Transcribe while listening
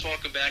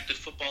Welcome back to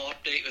Football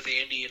Update with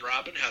Andy and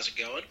Robin. How's it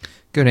going?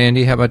 Good,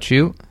 Andy. How about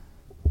you?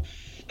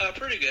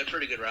 Pretty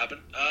good, Robin.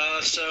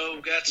 So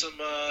we've got some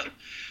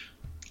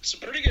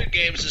pretty good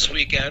games this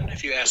weekend,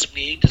 if you ask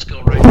me. Just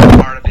go right to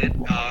the heart of it.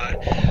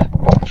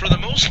 For the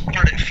most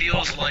part, it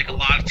feels like a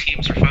lot of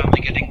teams are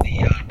finally getting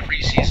the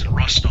preseason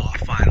rust off.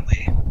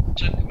 Finally,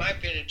 in my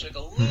opinion, it took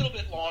a little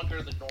bit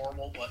longer than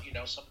normal, but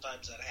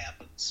sometimes that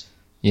happens.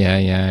 Yeah,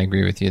 I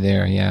agree with you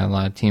there. Yeah, a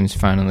lot of teams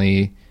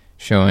finally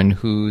showing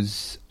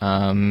who's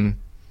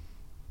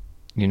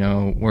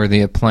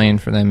worthy of playing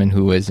for them and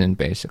who isn't,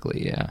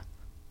 basically. Yeah.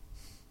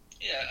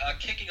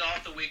 Kicking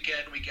off the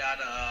weekend, we got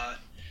a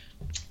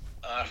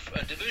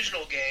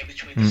divisional game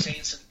between the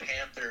Saints and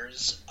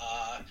Panthers.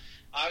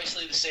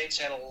 Obviously, the Saints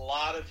had a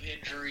lot of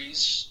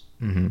injuries.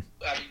 Mm-hmm.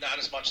 I mean, not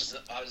as much as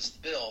the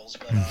Bills,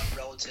 but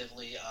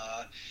relatively.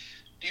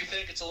 Do you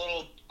think it's a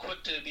little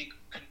quick to be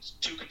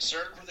too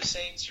concerned for the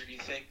Saints, or do you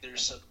think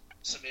there's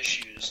some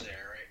issues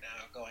there right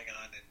now going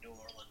on in New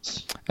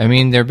Orleans? I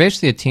mean, they're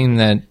basically a team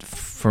that,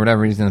 for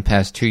whatever reason, the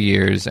past 2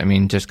 years,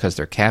 just because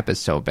their cap is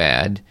so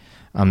bad,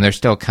 they're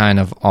still kind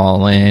of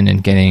all in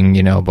and getting,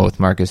 both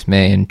Marcus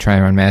May and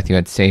Tyrann Mathieu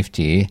at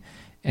safety,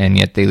 and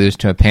yet they lose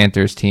to a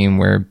Panthers team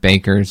where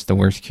Baker's the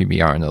worst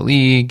QBR in the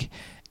league,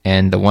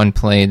 and the one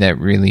play that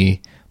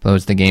really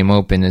blows the game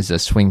open is a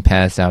swing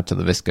pass out to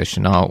Laviska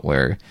Shenault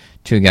where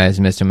two guys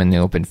miss him in the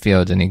open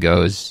field, and he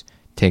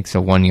takes a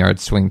 1-yard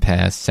swing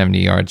pass, 70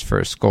 yards for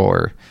a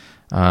score.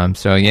 And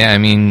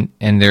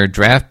their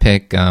draft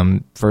pick,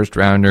 first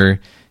rounder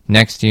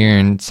next year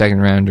and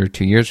second rounder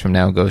 2 years from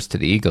now goes to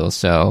the Eagles.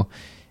 So,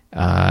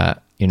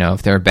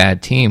 if they're a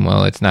bad team,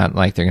 well, it's not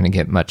like they're going to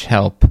get much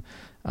help.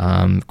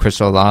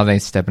 Chris Olave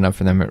stepping up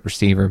for them at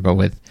receiver, but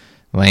with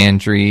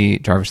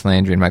Jarvis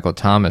Landry and Michael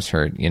Thomas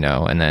hurt,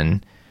 and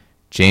then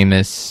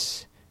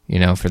Jameis,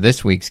 for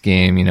this week's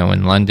game,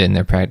 in London,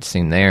 they're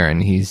practicing there,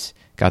 and he's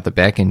got the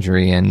back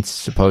injury, and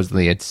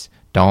supposedly it's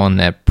Dawn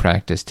that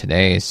practiced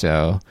today.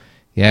 So,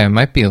 yeah, it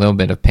might be a little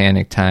bit of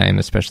panic time,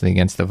 especially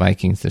against the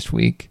Vikings this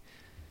week.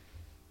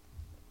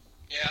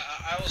 Yeah,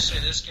 I will say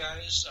this,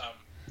 guys.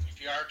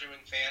 If you are doing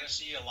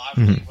fantasy, a lot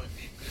of them might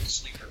be a good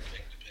sleeper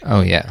pick to pick.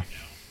 Oh, yeah.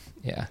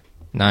 Yeah.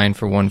 9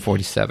 for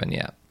 147,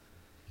 yeah.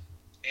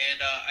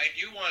 And I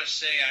do want to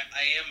say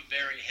I am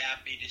very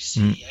happy to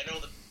see. I know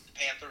the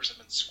Panthers have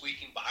been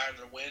squeaking by on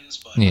their wins,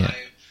 but yeah.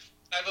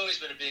 I've always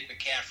been a big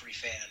McCaffrey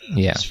fan, and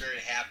I'm just very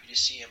happy to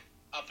see him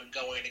up and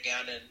going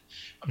again. And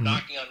I'm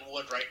knocking on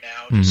wood right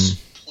now.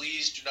 Just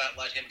please do not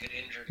let him get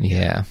injured again.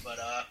 Yeah. But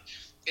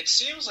it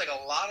seems like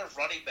a lot of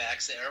running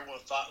backs that everyone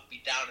thought would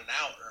be down and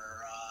out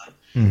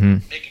are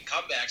making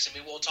comebacks. I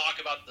mean, we'll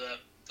talk about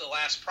the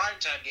last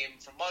primetime game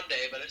from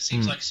Monday, but it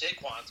seems like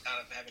Saquon's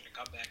kind of having to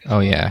come back.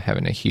 Oh, yeah,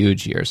 having a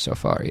huge year so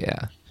far,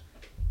 yeah.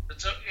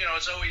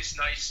 It's always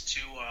nice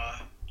to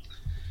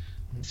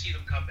see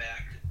them come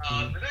back.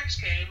 The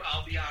next game,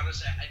 I'll be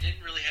honest, I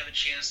didn't really have a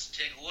chance to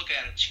take a look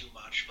at it too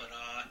much, but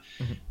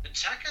the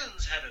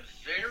Texans had a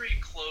very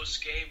close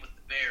game with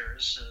the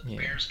Bears. The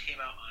Bears came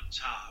out on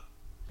top.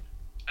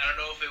 I don't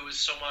know if it was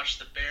so much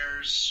the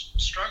Bears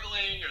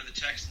struggling or the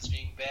Texans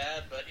being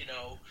bad, but I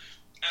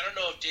don't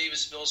know if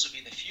Davis Mills would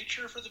be the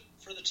future for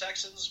the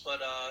Texans,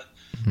 but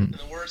in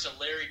the words of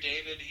Larry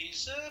David,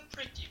 he's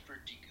pretty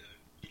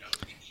good.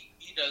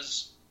 He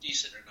does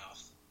decent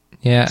enough.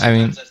 Yeah,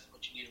 sometimes that's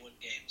what you need to win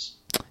games.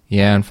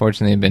 Yeah,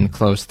 unfortunately, it's been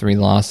close, 3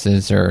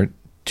 losses or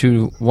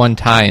 1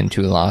 tie and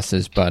 2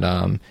 losses, but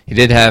he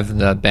did have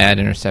the bad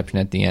interception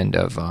at the end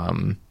of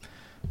end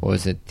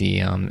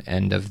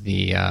of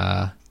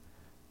the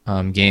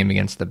game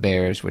against the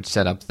Bears, which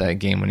set up the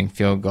game-winning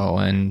field goal.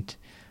 And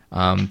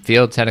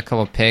Fields had a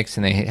couple picks,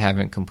 and they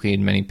haven't completed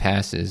many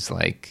passes,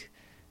 like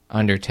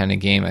under 10 a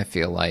game, I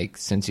feel like,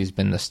 since he's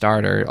been the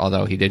starter,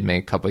 although he did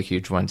make a couple of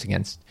huge ones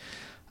against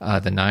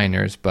the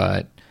Niners.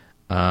 But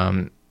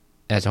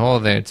as a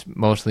whole, it's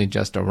mostly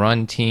just a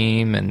run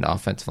team, and the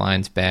offensive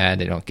line's bad.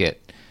 They don't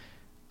get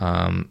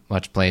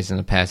much plays in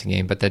the passing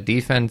game. But the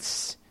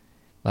defense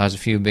allows a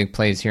few big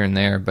plays here and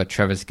there, but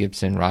Travis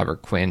Gibson,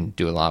 Robert Quinn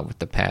do a lot with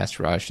the pass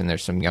rush, and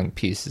there's some young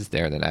pieces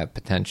there that have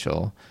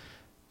potential.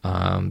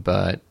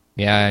 But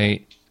yeah,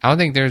 I don't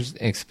think there's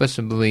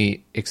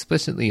explicitly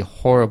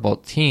horrible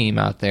team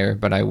out there,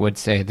 but I would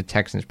say the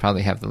Texans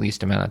probably have the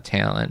least amount of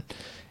talent,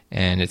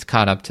 and it's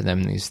caught up to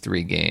them in these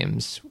 3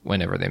 games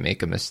whenever they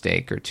make a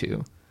mistake or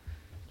two.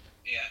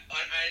 Yeah,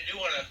 I do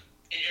want to.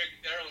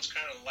 Everyone's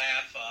kind of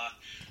laugh.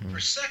 For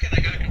a second,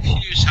 I got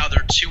confused how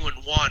they're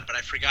 2-1, but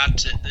I forgot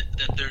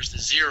that there's the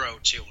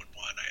 0-2-1.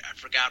 I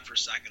forgot for a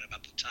second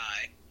about the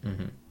tie.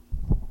 And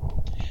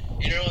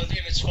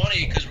it's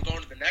funny because we're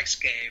going to the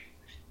next game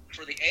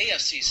for the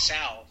AFC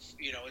South.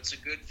 It's a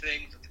good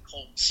thing that the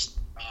Colts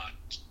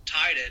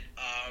tied it.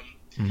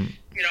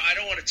 I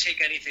don't want to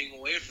take anything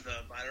away from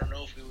them. I don't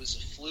know if it was a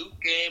fluke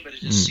game, but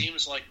it just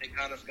seems like they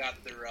kind of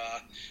got their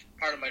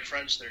part of my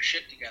friends their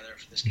shit together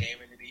for this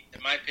game. And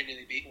in my opinion,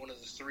 they beat one of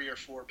the 3 or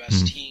 4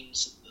 best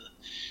teams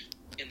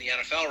in the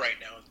NFL right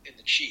now in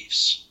the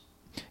Chiefs.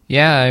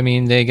 Yeah, I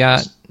mean they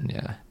got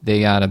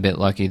a bit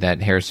lucky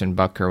that Harrison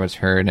Butker was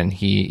hurt, and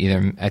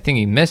I think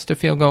he missed a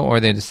field goal, or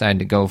they decided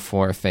to go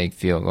for a fake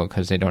field goal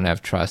because they don't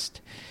have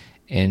trust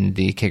in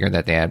the kicker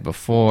that they had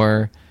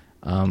before,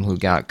 who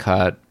got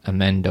cut,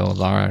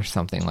 Amendola or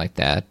something like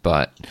that.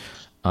 But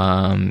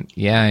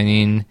yeah, I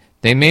mean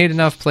they made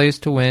enough plays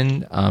to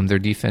win. Their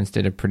defense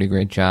did a pretty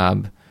great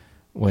job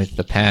with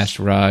the pass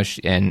rush,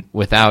 and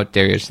without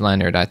Darius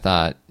Leonard, I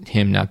thought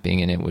him not being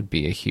in it would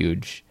be a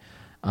huge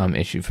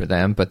issue for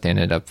them, but they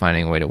ended up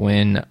finding a way to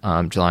win.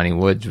 Jelani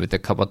Woods with a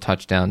couple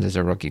touchdowns as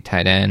a rookie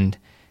tight end.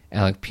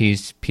 Alec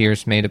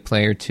Pierce made a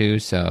play or two,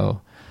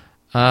 so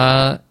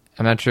I'm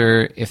not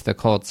sure if the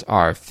Colts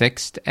are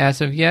fixed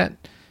as of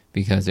yet,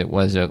 because it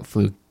was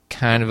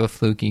kind of a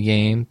fluky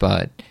game,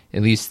 but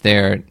at least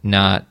they're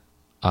not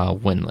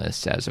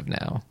winless as of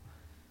now.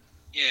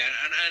 Yeah,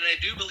 and I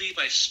do believe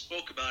I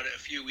spoke about it a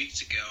few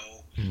weeks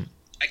ago. Mm-hmm.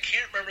 I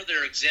can't remember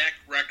their exact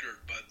record,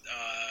 but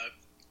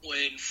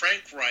when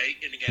Frank Reich,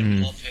 and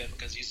again, love him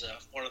because he's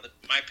one of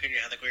my opinion,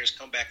 had the greatest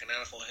comeback in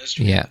NFL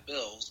history with the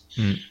Bills.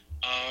 Mm.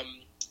 I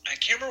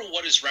can't remember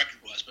what his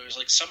record was, but it was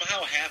like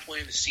somehow halfway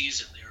in the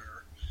season they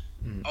were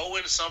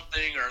 0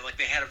 something, or like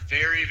they had a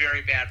very,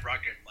 very bad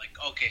record. Like,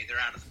 okay, they're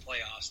out of the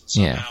playoffs, and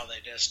somehow they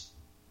just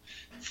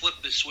flip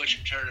the switch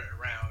and turn it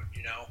around.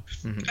 You know,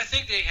 I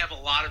think they have a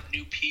lot of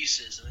new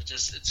pieces, and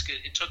it's good.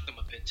 It took them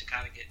a bit to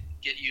kind of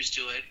get used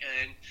to it,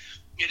 and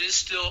it is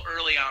still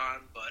early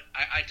on, but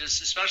I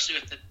just, especially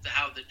with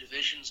how the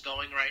division's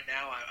going right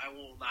now, I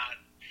will not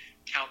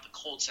count the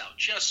Colts out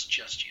just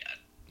yet.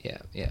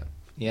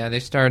 Yeah.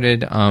 They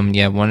started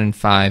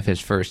 1-5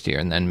 his first year,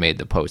 and then made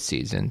the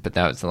postseason. But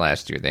that was the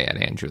last year they had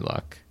Andrew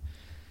Luck.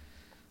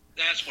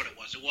 That's what it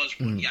was. It was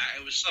one. Yeah,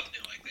 it was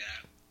something like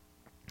that.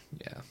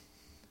 Yeah.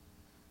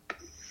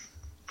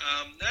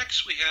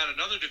 Next, we had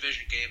another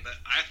division game that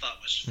I thought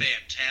was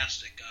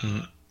fantastic.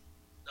 The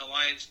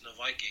Lions and the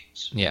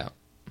Vikings. Yeah.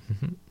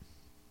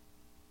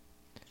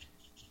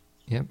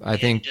 Yep, I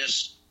think.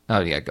 Go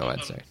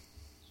ahead, sorry.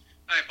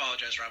 I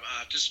apologize, Rob.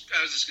 I was just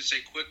gonna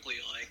say quickly,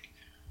 like,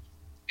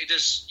 it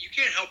just, you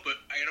can't help but,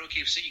 I don't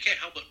keep saying, you can't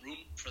help but root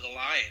for the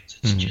Lions.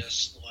 It's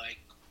just like,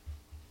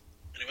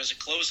 and it was a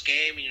close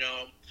game, you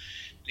know.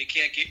 They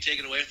can't take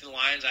it away from the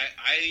Lions.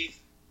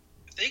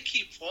 If they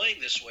keep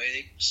playing this way,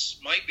 they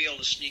might be able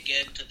to sneak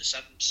into the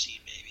 7th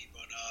seed, maybe.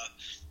 But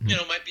you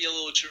know, might be a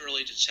little too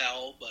early to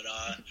tell. But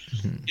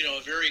you know,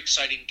 a very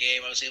exciting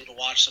game. I was able to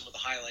watch some of the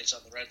highlights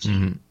on the Red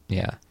Zone.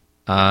 Yeah.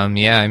 I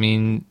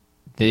mean,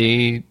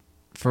 they,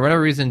 for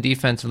whatever reason,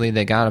 defensively,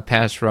 they got a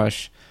pass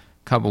rush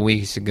a couple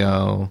weeks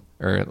ago,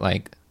 or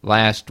like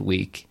last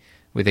week,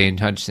 with Aiden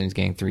Hutchinson's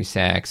getting 3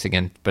 sacks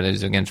again, but it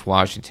was against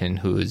Washington,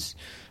 whose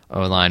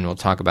O-line we'll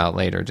talk about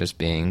later, just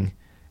being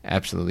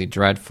absolutely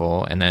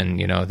dreadful. And then,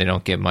 you know, they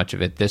don't get much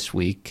of it this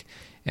week,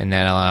 and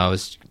that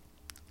allows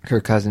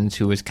Kirk Cousins,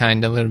 who was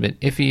kind of a little bit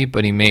iffy,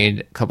 but he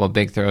made a couple of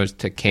big throws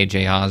to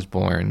KJ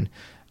Osborne,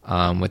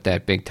 with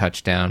that big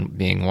touchdown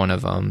being one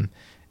of them.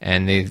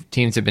 And the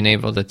teams have been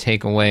able to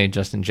take away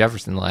Justin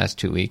Jefferson the last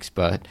 2 weeks,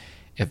 but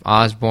if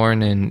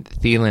Osborne and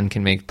Thielen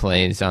can make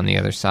plays on the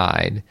other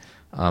side,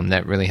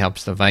 that really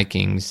helps the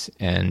Vikings.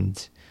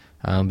 And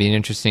it'll be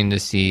interesting to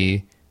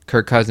see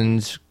Kirk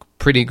Cousins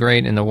pretty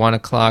great in the 1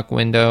 o'clock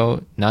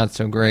window, not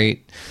so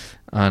great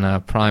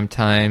on prime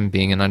time,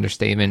 being an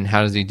understatement.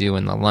 How does he do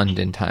in the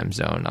London time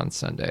zone on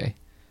Sunday?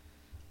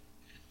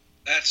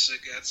 That's a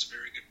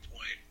very good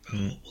point.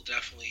 We'll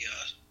definitely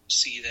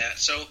see that.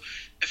 So,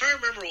 if I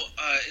remember,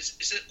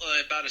 is it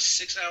about a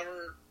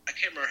 6-hour? I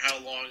can't remember how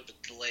long the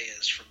delay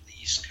is from the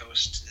East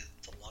Coast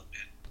to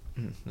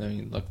London. Let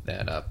me look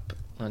that up.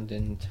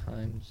 London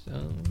time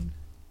zone.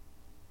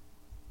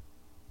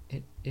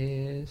 It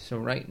is, so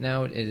right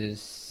now it is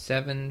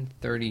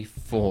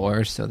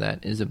 7:34, so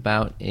that is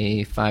about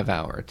a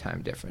 5-hour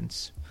time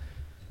difference.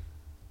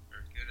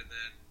 Very good, and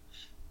then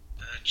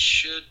that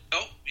should.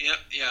 Oh,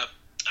 yeah.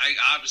 I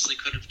obviously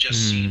could have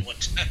just seen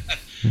what.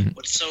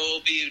 So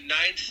it'll be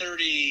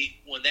 9:30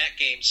 when that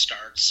game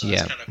starts. So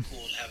it's kind of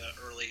cool to have an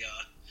early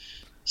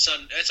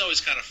It's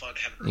always kind of fun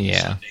to have an early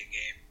Sunday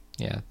game.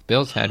 Yeah,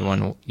 Bills had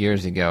one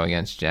years ago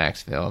against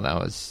Jacksonville. That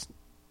was,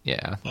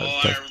 I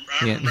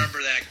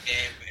remember that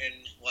game, and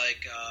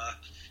like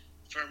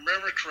if I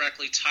remember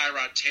correctly,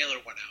 Tyrod Taylor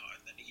went out,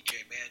 and then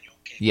E.J. Manuel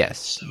came.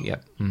 Yes. In, so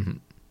yep.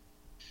 Not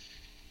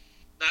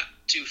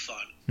too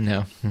fun.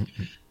 No.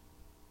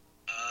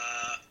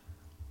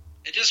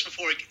 And just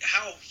before,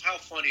 how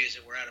funny is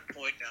it? We're at a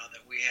point now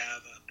that we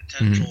have a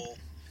potential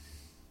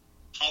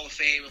Hall of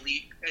Fame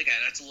elite. Again,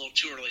 that's a little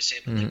too early to say,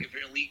 but like an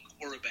elite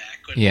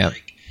quarterback. I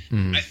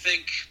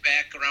think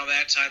back around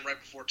that time, right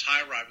before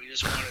Tyrod, we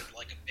just wanted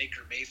like a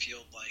Baker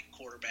Mayfield like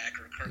quarterback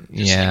or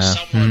like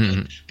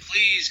someone.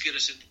 Please get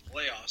us into the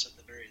playoffs at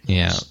the very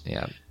least.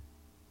 Yeah.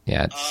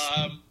 It's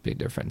a big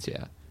difference.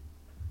 Yeah.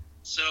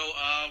 So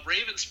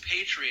Ravens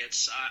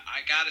Patriots,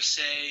 I gotta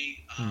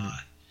say.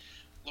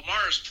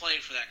 Lamar is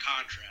playing for that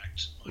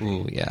contract.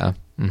 Ooh, yeah.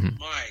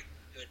 My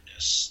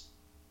goodness.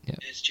 Yeah.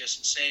 It's just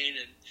insane.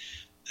 And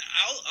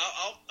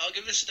I'll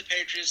give this to the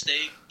Patriots.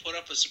 They put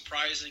up a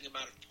surprising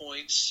amount of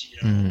points. You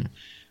know,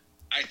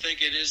 I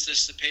think it is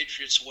the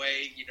Patriots'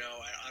 way. You know,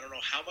 I don't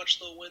know how much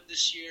they'll win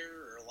this year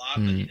or a lot,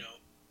 but you know,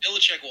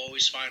 Belichick will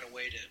always find a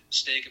way to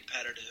stay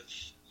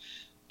competitive.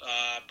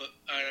 But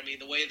I mean,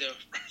 the way the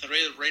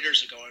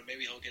Raiders are going,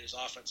 maybe he'll get his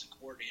offensive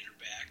coordinator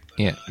back.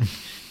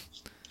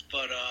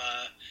 But,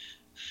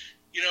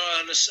 you know,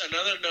 on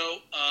another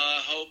note,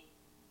 hope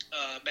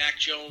Mac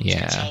Jones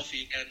gets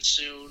healthy again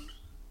soon.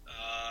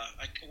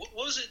 What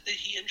was it that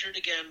he injured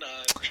again?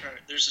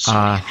 There's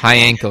a high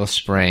ankle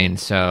sprain,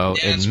 so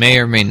it may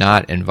or may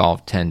not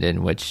involve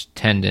tendon, which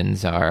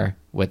tendons are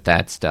with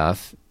that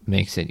stuff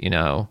makes it, you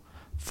know,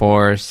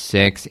 4,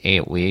 6,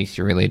 8 weeks.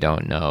 You really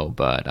don't know,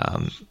 but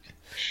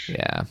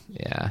yeah.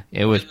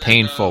 It was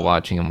painful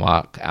watching him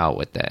walk out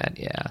with that.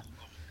 Yeah.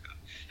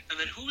 And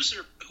then who is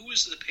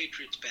the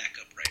Patriots'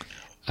 backup right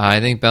now?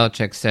 I think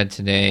Belichick said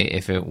today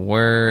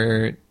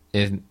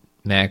if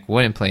Mac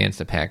wouldn't play against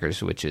the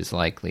Packers, which is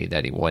likely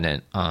that he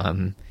wouldn't,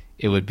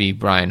 it would be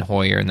Brian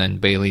Hoyer, and then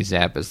Bailey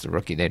Zapp is the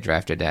rookie they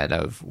drafted out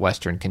of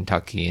Western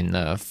Kentucky in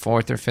the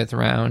 4th or 5th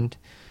round,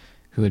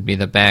 who would be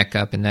the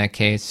backup in that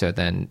case. So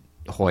then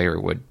Hoyer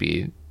would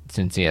be,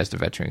 since he has the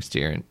veteran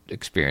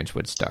experience,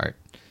 would start.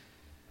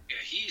 Yeah,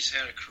 he's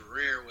had a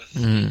career with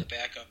the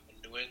backup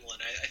in New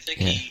England. I think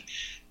he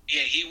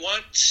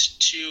went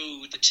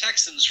to the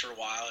Texans for a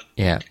while.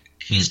 And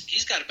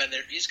he's got to been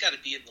there. He's got to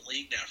be in the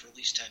league now for at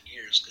least 10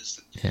 years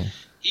because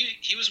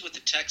he was with the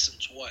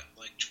Texans.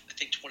 I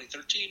think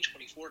 2013,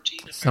 2014,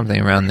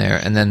 something around there,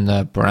 and then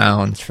the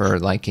Browns for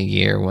like a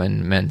year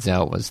when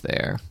Menzel was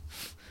there.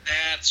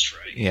 That's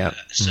right. Yeah.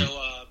 So,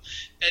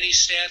 any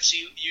stats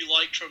you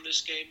liked from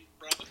this game,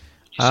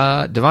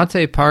 Robin?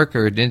 Devontae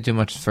Parker didn't do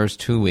much the first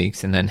 2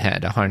 weeks and then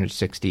had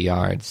 160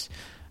 yards.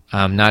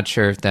 I'm not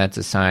sure if that's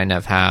a sign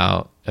of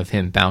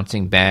him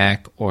bouncing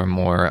back or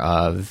more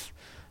of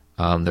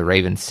the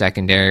Ravens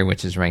secondary,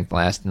 which is ranked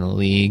last in the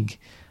league,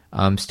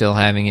 still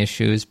having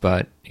issues.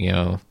 But, you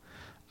know,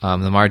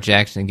 Lamar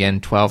Jackson, again,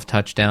 12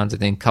 touchdowns, I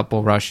think,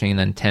 couple rushing,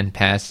 then 10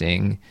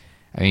 passing.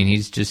 I mean,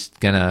 he's just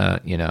going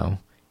to, you know,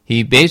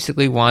 he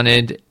basically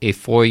wanted a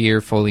 4-year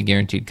fully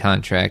guaranteed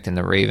contract, and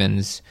the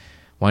Ravens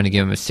wanted to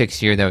give him a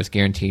 6-year that was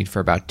guaranteed for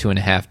about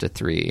 2.5 to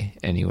 3,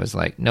 and he was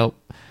like, nope.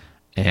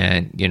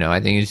 And, you know, I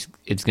think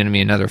it's going to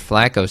be another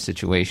Flacco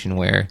situation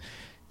where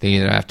they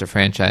either have to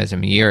franchise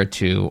him a year or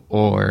two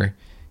or,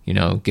 you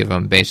know, give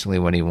him basically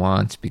what he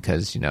wants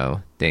because, you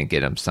know, they didn't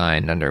get him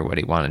signed under what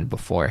he wanted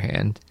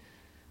beforehand.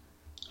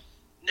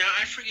 Now,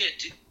 I forget,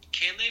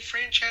 can they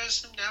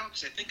franchise him now?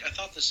 Because I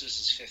thought this is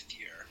his 5th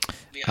year.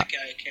 I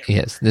can't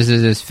yes, this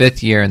is his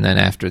 5th year, and then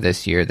after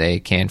this year, they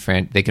can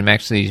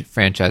actually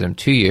franchise him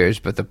 2 years.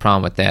 But the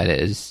problem with that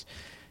is,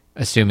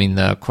 assuming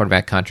the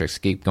quarterback contracts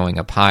keep going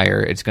up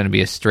higher, it's going to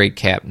be a straight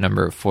cap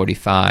number of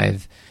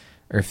 45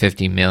 or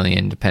 50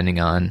 million, depending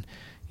on,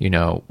 you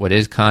know, what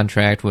his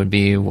contract would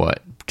be,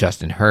 what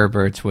Justin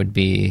Herbert's would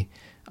be,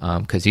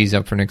 because he's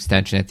up for an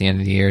extension at the end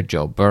of the year.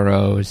 Joe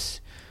Burrow's,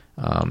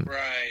 right.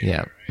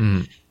 Yeah.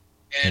 Right.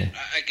 And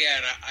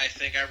again, I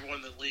think everyone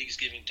in the league is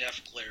giving death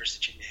glares to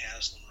Jimmy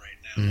Haslam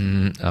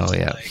right now. Oh,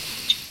 yeah.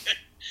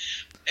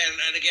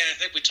 And again, I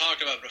think we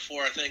talked about it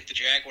before. I think the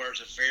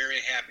Jaguars are very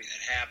happy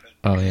that happened.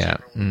 Oh, yeah.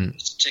 Everyone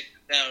was ticking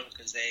down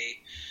because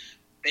they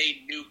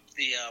nuked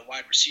the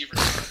wide receiver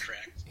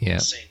contract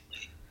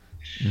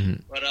insanely.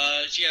 But,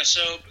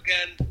 so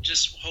again,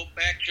 just hope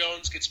Mac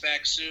Jones gets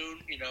back soon.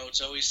 You know,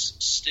 it's always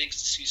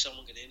stinks to see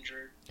someone get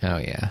injured. Oh,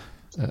 yeah.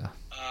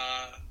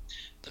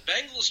 The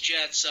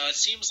Bengals-Jets, it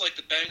seems like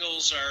the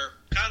Bengals are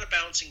kind of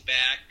bouncing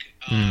back.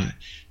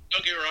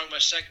 Don't get me wrong, my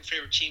second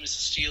favorite team is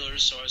the Steelers,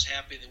 so I was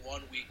happy they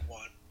won week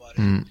 1. But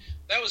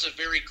that was a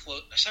very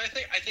close. So I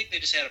think they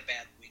just had a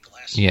bad week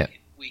last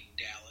week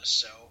in Dallas.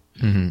 So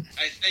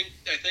I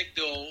think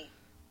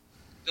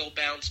they'll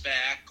bounce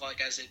back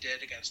like as they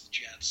did against the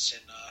Jets,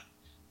 and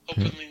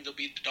hopefully they'll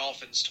beat the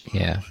Dolphins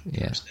tomorrow.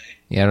 Thursday.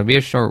 Yeah, it'll be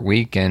a short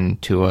week,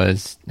 and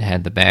Tua's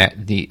had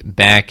the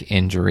back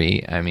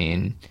injury. I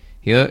mean,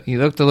 he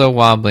looked a little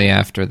wobbly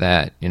after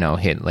that, you know,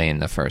 hit late in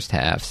the first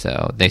half.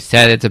 So they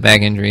said it's a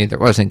back injury. There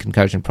wasn't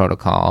concussion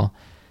protocol.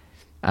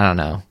 I don't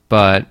know.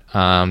 But,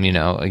 you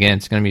know, again,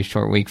 it's going to be a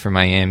short week for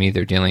Miami.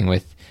 They're dealing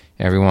with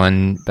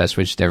everyone, best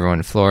wishes to everyone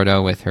in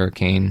Florida with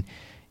Hurricane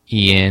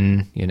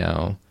Ian. You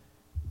know,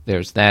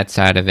 there's that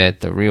side of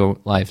it, the real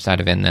life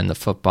side of it, and then the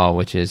football,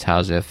 which is how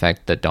does it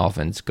affect the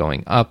Dolphins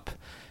going up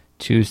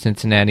to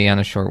Cincinnati on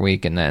a short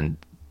week, and then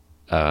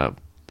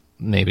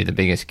maybe the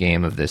biggest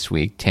game of this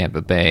week,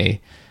 Tampa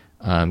Bay,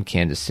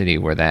 Kansas City,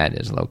 where that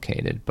is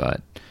located.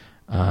 But,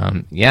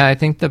 I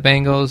think the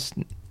Bengals,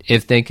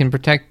 if they can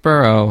protect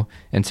Burrow,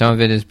 and some of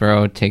it is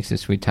Burrow takes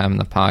his sweet time in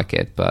the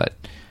pocket, but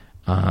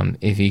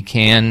if he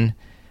can,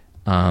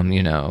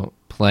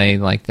 play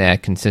like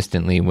that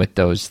consistently with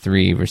those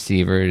 3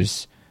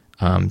 receivers,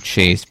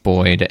 Chase,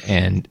 Boyd,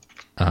 and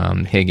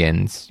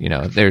Higgins, you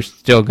know, they're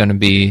still going to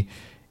be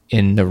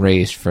in the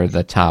race for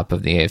the top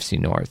of the AFC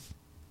North.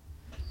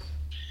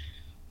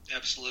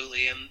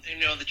 Absolutely, and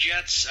The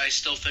Jets, I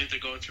still think they're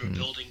going through a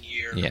building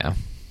year. Yeah.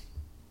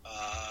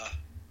 I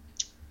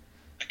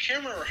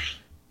can't remember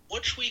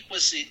which week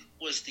was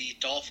the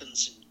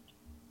Dolphins and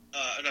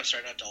no,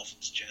 sorry, not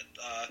Dolphins.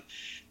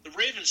 The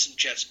Ravens and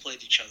Jets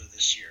played each other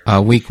this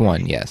year. Week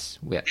 1, yes.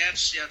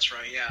 That's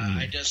right. Yeah,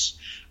 I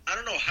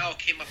don't know how it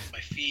came up in my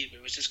feed, but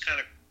it was just kind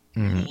of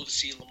cool to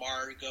see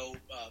Lamar go.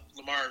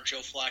 Lamar and Joe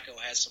Flacco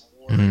had some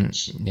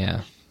words.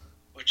 Yeah.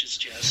 Which is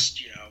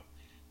just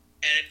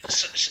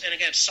and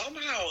again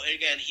somehow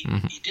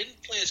he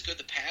didn't play as good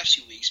the past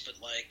few weeks, but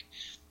like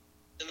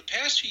in the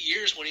past few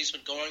years when he's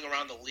been going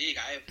around the league,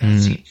 I have not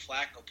seen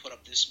Flacco put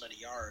up this many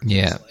yards.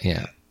 Yeah,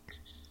 yeah.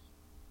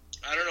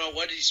 I don't know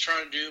what he's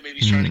trying to do. Maybe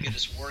he's trying to get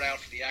his word out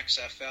for the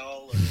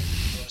XFL or the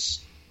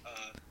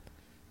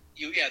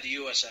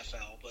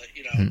USFL. But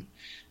good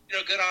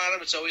on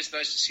him. It's always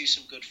nice to see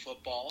some good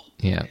football.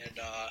 Yeah. And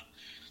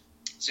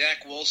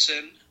Zach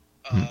Wilson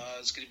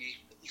is going to be.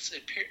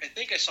 I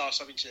think I saw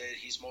something today that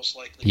he's most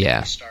likely going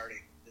to be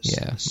starting this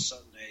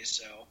Sunday.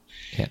 So,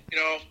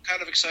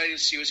 kind of excited to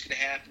see what's going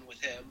to happen with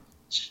him.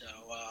 So,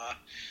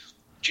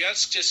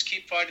 Jets just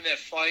keep fighting that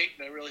fight,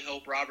 and I really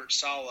hope Robert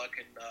Saleh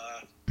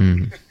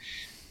can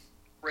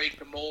break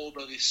the mold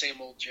of these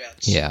same old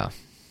Jets. Yeah.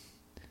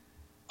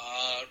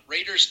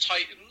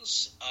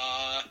 Raiders-Titans.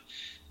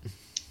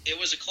 It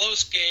was a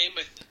close game.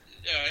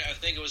 I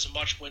think it was a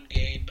must-win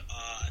game.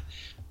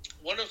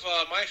 One of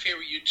my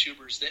favorite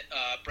YouTubers,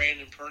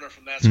 Brandon Perna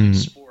from That's Good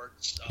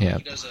Sports, he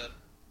does a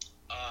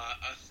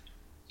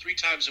 3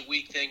 times a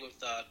week thing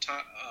with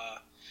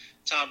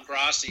Tom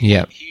Grossi.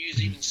 Yep. He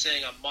was even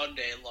saying on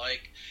Monday,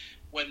 like,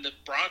 when the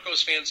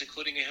Broncos fans,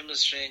 including him,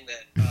 is saying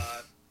that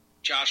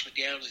Josh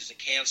McDaniels is a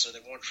cancer, they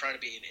weren't trying to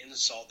be an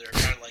insult. They're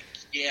kind of like,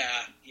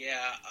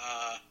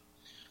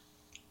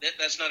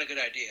 that's not a good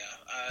idea.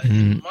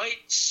 It might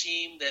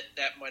seem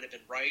that might have been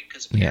right,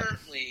 because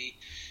apparently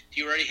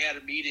he already had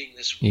a meeting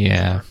this week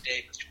with Mark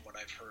Davis, from what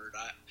I've heard.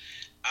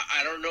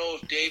 I don't know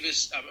if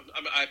Davis,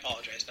 I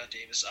apologize, not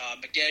Davis,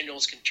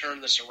 McDaniels can turn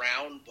this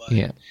around, but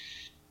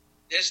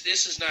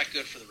this is not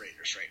good for the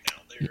Raiders right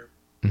now. They're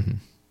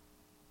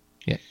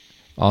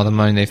all the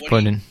money they've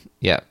put in.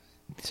 Yeah.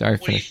 Sorry.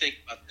 What do you think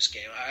about this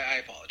game? I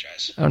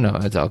apologize. Oh no,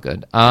 it's all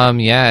good.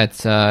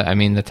 It's.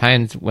 The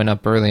Titans went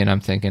up early, and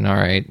I'm thinking, all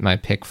right, my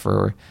pick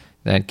for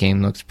that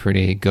game looks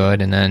pretty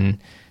good, and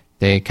then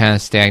they kind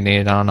of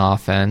stagnated on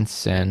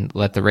offense and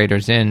let the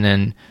Raiders in.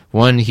 And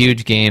one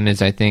huge game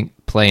is, I think,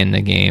 play in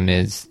the game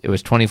is it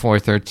was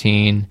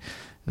 24-13.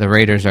 The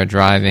Raiders are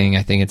driving.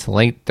 I think it's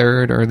late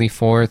third, early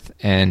fourth,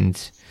 and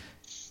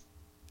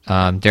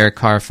Derek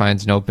Carr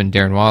finds an open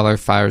Darren Waller,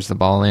 fires the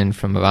ball in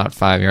from about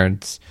 5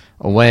 yards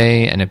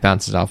away, and it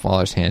bounces off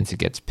Waller's hands. It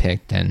gets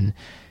picked, and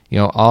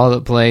all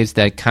the plays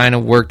that kind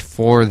of worked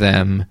for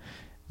them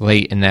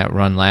late in that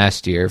run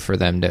last year for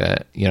them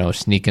to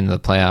sneak into the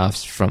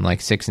playoffs from like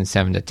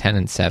 6-7 to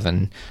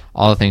 10-7.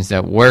 All the things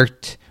that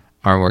worked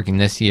aren't working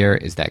this year.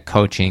 Is that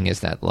coaching? Is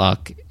that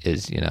luck?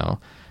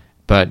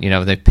 But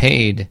they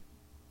paid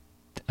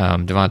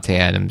Devontae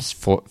Adams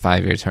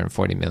 5 years,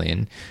 $140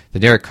 million. The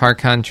Derek Carr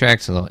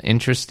contract's a little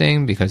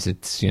interesting because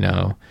it's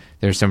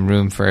there's some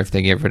room for, if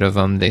they get rid of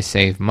him, they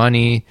save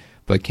money.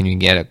 But can you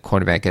get a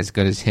quarterback as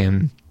good as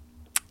him,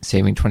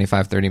 saving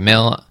 $25-30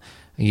 million a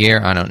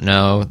year? I don't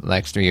know. The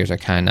next 3 years are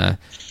kind of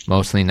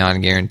mostly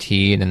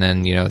non-guaranteed, and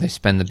then they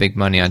spend the big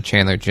money on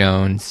Chandler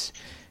Jones.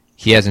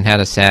 He hasn't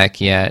had a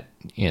sack yet.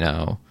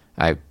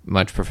 I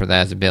much prefer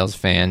that as a Bills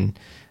fan.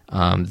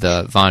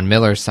 The Von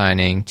Miller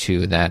signing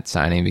to that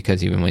signing,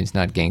 because even when he's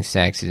not getting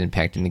sacks, he's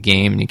impacting the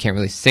game, and you can't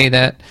really say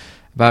that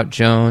about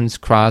Jones.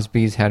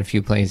 Crosby's had a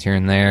few plays here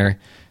and there,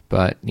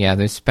 but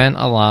they spent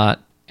a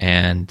lot,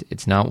 and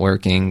it's not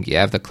working. You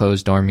have the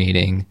closed-door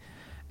meeting.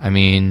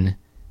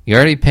 You're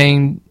already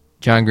paying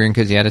John Green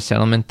because you had a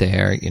settlement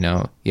there. You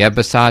have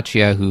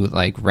Bisaccia, who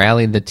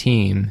rallied the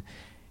team,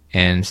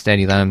 and instead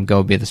he let him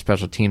go be the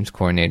special teams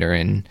coordinator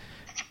in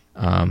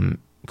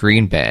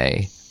Green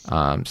Bay.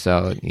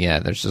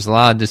 There's just a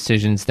lot of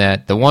decisions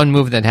that the one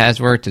move that has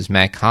worked is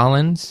Matt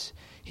Collins.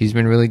 He's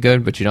been really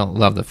good, but you don't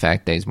love the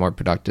fact that he's more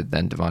productive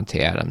than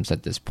Devontae Adams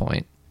at this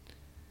point.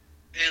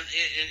 And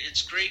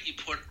it's great you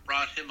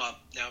brought him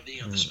up now,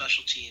 being the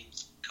special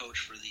teams coach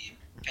for the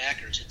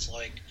Packers. It's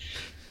like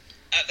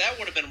that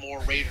would have been a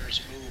more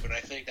Raiders move, and I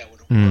think that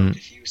would have worked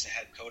if he was the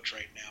head coach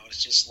right now.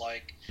 It's just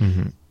like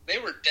they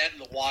were dead in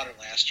the water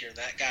last year, and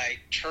that guy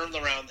turned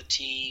around the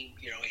team.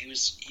 He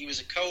was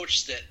a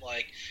coach that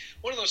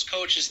one of those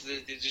coaches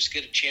that they just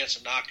get a chance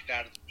to knock it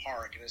out of the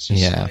park, and it's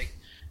just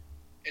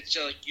it's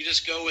like you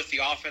just go with the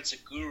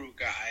offensive guru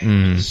guy. I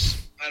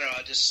don't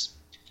know.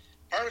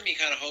 Part of me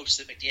kind of hopes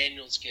that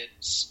McDaniels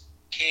gets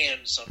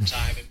canned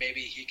sometime, and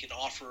maybe he can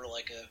offer a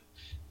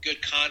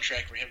good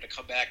contract for him to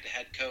come back to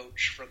head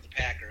coach from the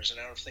Packers. And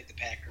I don't think the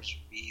Packers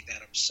would be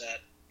that upset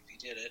if he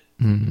did it.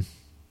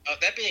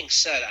 That being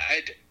said,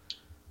 I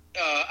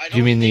don't.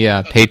 You mean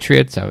the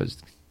Patriots? Oh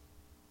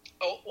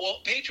well,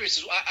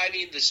 Patriots. I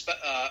mean this.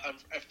 I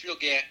feel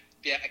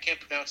I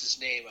can't pronounce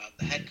his name.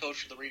 The head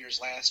coach for the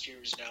Raiders last year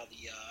is now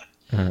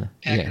the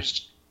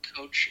Packers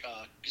coach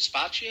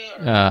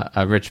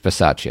Bisaccia? Rich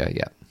Bisaccia,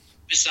 yeah.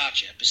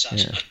 Bisaccia.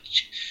 Yeah.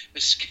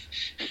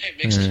 I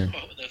mixed him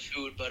up with the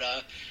food, but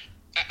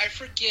I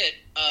forget.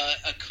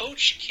 A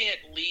coach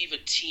can't leave a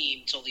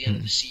team till the end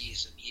of the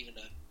season, even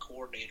a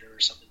coordinator or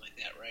something like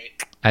that, right?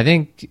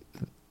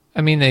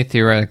 I mean, they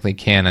theoretically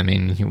can. I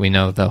mean, we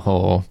know the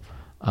whole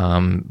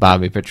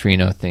Bobby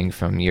Petrino thing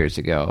from years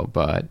ago,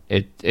 but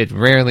it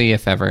rarely,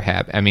 if ever,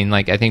 happens. I mean,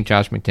 like, I think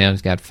Josh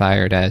McDaniels got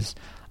fired as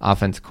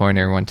offense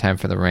coordinator one time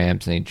for the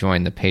Rams, and he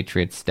joined the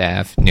Patriots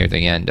staff near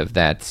the end of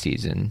that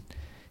season,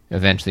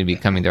 eventually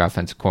becoming their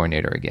offensive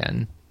coordinator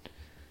again.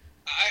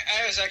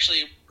 I was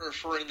actually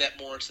referring that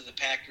more to the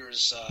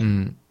Packers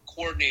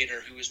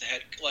coordinator, who was the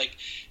head. Like,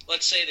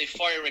 let's say they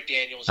fire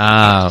McDaniels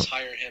and just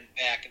hire him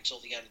back until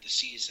the end of the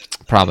season.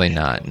 Probably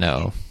not.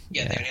 No.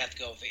 Yeah, they would have to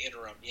go with the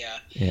interim. Yeah.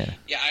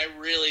 Yeah. I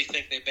really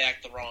think they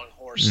backed the wrong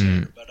horse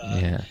there. But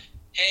yeah.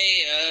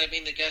 Hey, I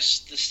mean, I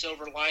guess the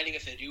silver lining,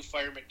 if they do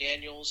fire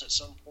McDaniels at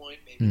some point,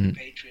 maybe the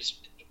Patriots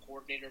get the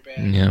coordinator back.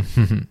 Yeah.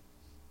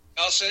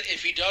 Also,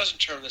 if he doesn't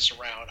turn this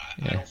around,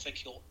 I don't think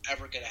he'll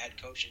ever get a head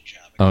coaching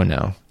job again. Oh,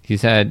 no.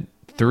 He's had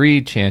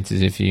 3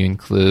 chances if you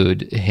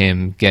include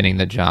him getting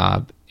the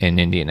job in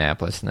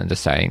Indianapolis and then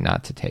deciding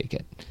not to take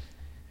it.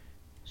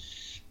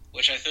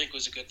 Which I think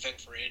was a good thing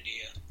for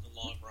Indy in the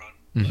long run.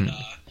 But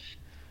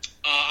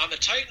on the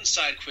Titans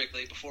side,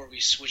 quickly, before we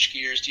switch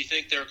gears, do you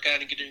think they're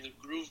kind of getting the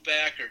groove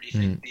back, or do you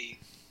think the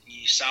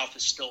South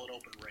is still an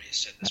open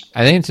race at this point?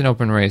 I think it's an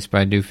open race,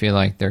 but I do feel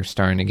like they're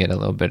starting to get a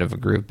little bit of a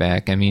groove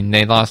back. I mean,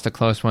 they lost a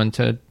close one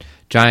to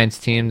Giants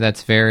team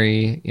that's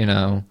very,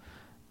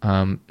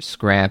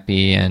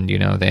 scrappy, and,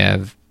 they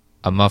have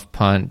a muff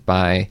punt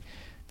by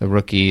the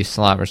rookie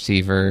slot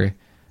receiver,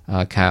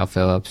 Kyle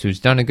Phillips, who's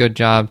done a good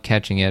job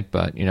catching it,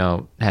 but,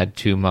 had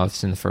 2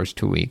 muffs in the first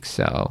 2 weeks.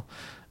 So,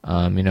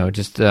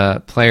 just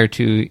a play or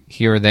 2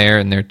 here or there,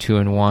 and they're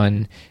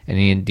 2-1 and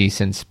in a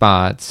decent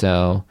spot.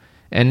 So,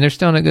 and they're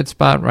still in a good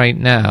spot right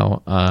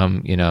now. I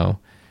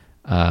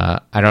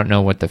don't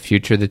know what the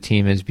future of the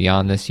team is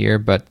beyond this year,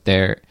 but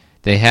they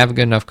have a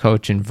good enough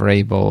coach in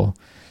Vrabel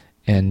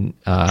and,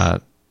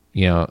 a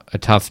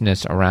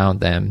toughness around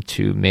them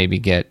to maybe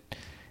get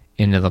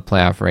into the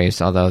playoff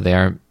race, although they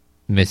are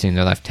missing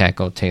their left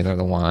tackle, Taylor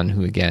Lewan,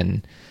 who,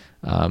 again,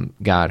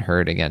 got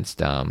hurt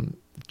against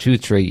 2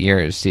 straight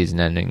years,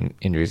 season-ending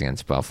injuries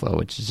against Buffalo,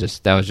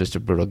 that was just a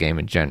brutal game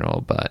in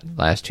general, but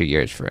last 2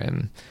 years for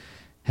him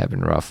have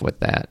been rough with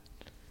that.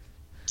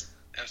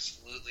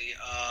 Absolutely.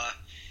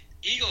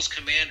 Eagles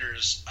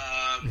Commanders,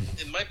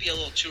 it might be a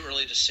little too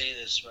early to say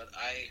this, but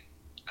I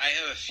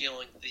have a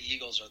feeling the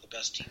Eagles are the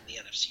best team in the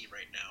NFC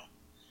right now.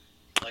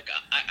 Like,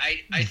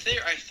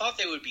 I thought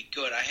they would be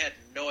good. I had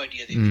no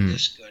idea they'd be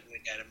this good.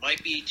 Again, it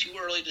might be too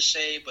early to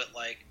say, but,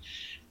 like,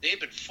 they've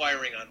been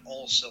firing on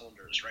all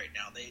cylinders right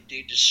now.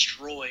 They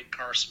destroyed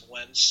Carson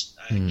Wentz.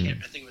 I think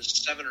it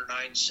was 7 or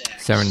 9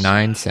 sacks.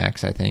 9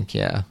 sacks, I think.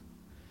 Yeah.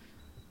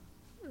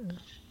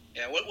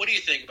 Yeah. What do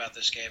you think about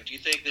this game? Do you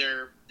think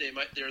they're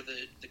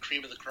the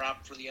cream of the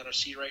crop for the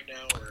NFC right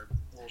now, or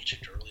a little too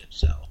early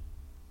to tell?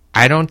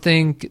 I don't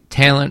think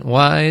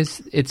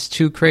talent-wise it's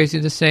too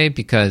crazy to say,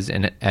 because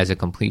as a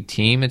complete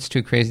team it's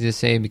too crazy to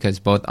say, because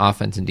both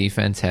offense and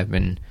defense have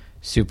been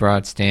super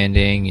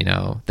outstanding.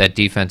 That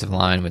defensive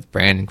line with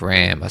Brandon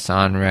Graham,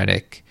 Hassan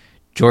Reddick,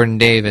 Jordan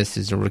Davis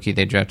is a rookie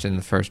they drafted in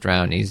the first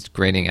round. He's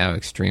grading out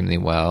extremely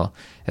well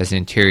as an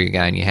interior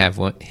guy, and you have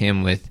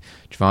him with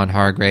Javon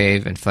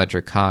Hargrave and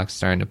Fletcher Cox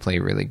starting to play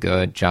really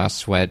good. Josh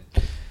Sweat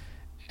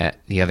at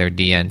the other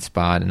DN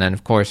spot, and then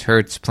of course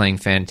Hurts playing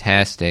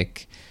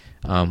fantastic.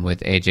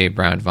 With A.J.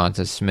 Brown,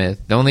 Devonta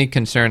Smith. The only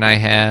concern I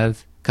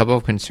have, a couple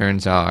of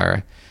concerns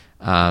are,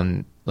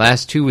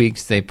 last 2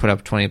 weeks they put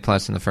up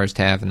 20-plus in the first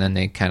half, and then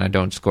they kind of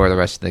don't score the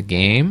rest of the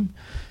game.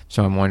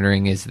 So I'm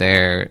wondering, is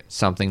there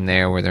something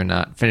there where they're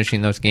not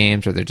finishing those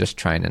games, or they're just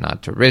trying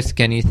not to risk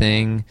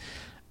anything?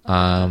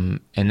 And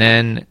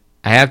then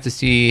I have to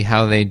see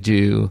how they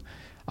do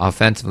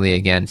offensively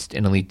against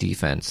an elite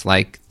defense.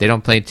 Like, they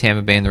don't play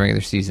Tampa Bay in the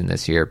regular season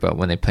this year, but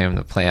when they play them in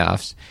the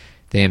playoffs,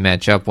 they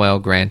match up well,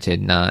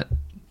 granted, not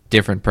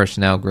different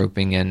personnel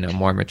grouping and a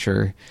more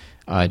mature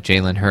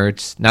Jalen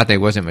Hurts. Not that he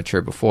wasn't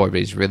mature before, but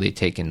he's really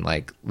taken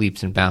like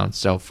leaps and bounds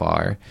so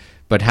far.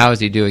 But how does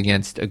he do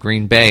against a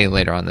Green Bay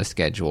later on the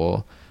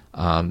schedule?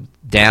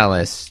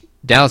 Dallas's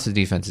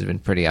defense has been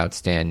pretty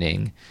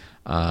outstanding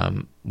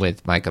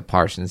with Micah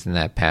Parsons in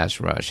that pass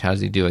rush. How does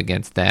he do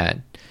against that?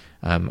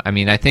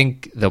 I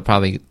think they'll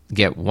probably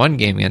get one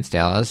game against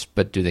Dallas,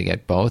 but do they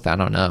get both? I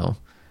don't know.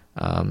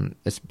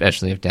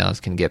 Especially if Dallas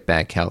can get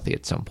back healthy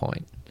at some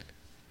point.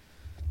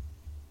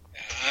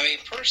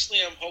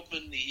 Personally, I'm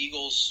hoping the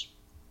Eagles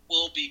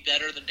will be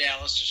better than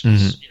Dallas, just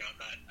because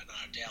I'm not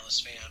a Dallas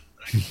fan. I'm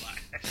not gonna lie.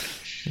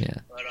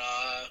 Yeah. But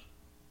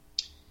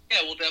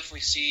we'll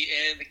definitely see.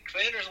 And the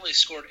Commanders only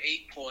scored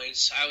 8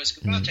 points. I was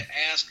about to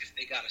ask if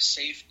they got a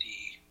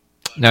safety.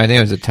 No, I think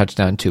it was a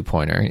touchdown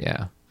 2-pointer.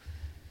 Yeah.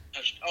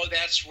 Oh,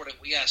 that's what it.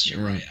 Yes,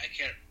 you're right. I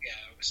can't.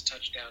 Yeah, it was a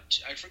touchdown.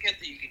 I forget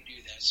that you can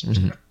do that. So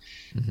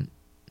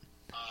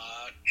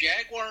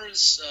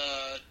Jaguars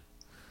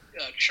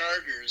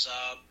Chargers.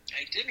 I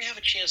didn't have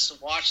a chance to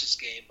watch this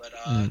game, but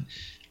I'm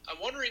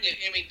wondering.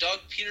 I mean, Doug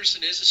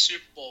Peterson is a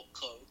Super Bowl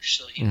coach,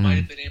 so he might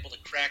have been able to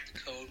crack the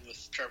code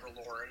with Trevor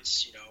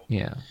Lawrence. You know.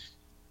 Yeah.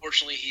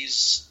 Fortunately,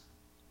 he's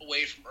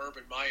away from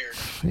Urban Meyer.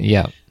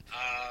 Yeah.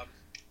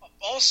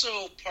 Also,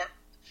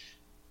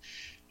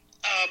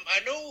 I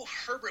know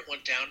Herbert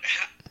went down.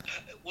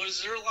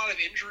 Was there a lot of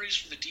injuries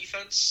for the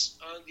defense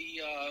on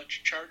the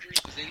Chargers?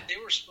 Because they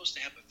were supposed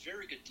to have a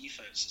very good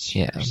defense this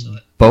year. Yeah. So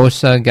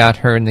Bosa got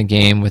hurt in the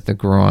game with the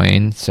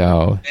groin,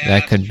 so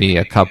that could be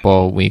a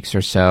couple weeks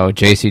or so.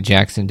 J.C.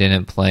 Jackson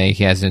didn't play.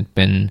 He hasn't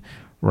been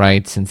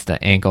right since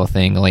the ankle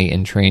thing late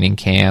in training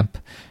camp.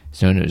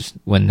 Soon as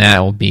when that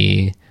will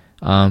be.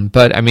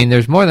 But, I mean,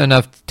 there's more than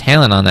enough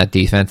talent on that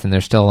defense, and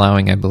they're still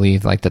allowing, I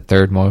believe, like the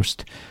third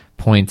most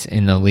points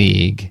in the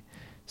league.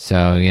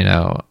 So, you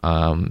know,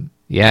 and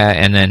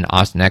then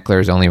Austin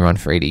Eckler's only run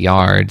for 80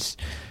 yards.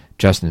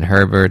 Justin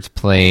Herbert's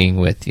playing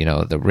with, you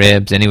know, the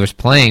ribs, and he was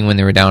playing when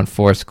they were down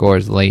 4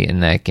 scores late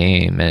in that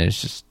game, and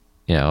it's just,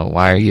 you know,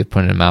 why are you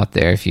putting him out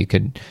there if you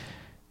could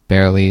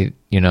barely,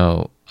 you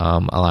know,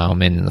 allow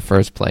him in the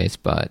first place?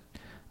 But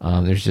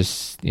there's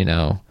just, you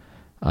know,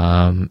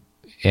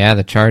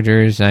 the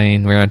Chargers, I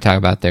mean, we're going to talk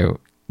about their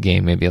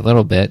game maybe a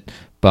little bit,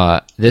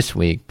 but this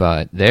week,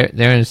 but they're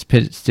in a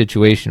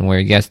situation where,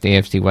 yes, the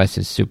AFC West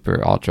is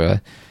super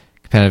ultra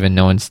competitive and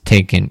no one's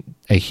taken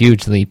a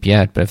huge leap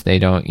yet, but if they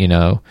don't, you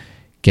know,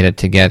 get it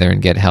together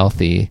and get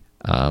healthy,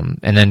 and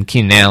then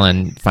Keenan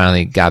Allen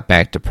finally got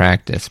back to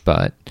practice,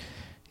 but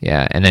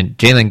yeah, and then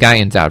Jalen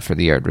Guyton's out for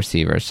the year at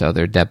receiver, so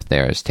their depth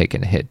there has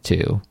taken a hit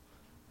too.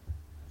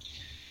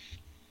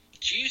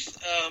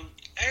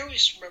 I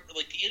always remember,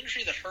 like, the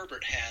injury that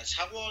Herbert has,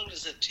 how long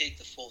does it take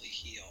to fully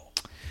heal?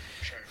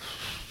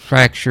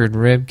 Fractured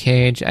rib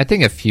cage. I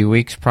think a few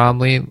weeks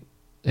probably,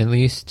 at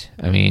least.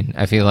 I mean,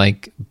 I feel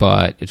like,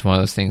 but it's one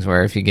of those things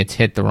where if he gets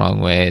hit the wrong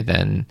way,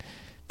 then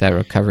that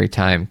recovery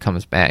time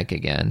comes back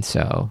again,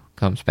 so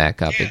comes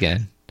back up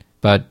again.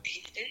 But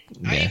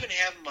I even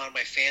have him on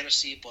my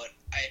fantasy, but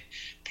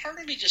part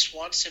of me just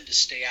wants him to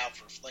stay out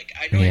for, like,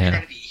 I know you're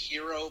trying to be a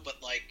hero,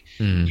 but, like,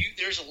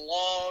 there's a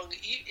long,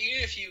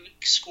 even if you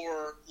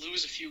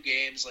lose a few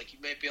games, like, you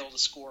might be able to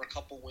score a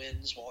couple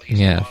wins while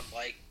he's on,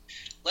 like,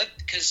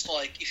 because,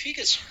 like, if he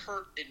gets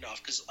hurt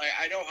enough, because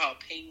I know how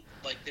they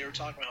were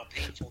talking about how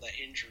painful that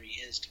injury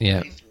is to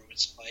play through.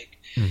 It's like,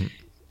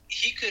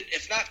 he could,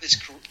 if not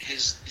this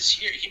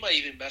year, he might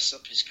even mess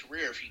up his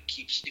career if he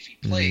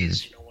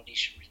plays, you know, when he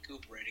should be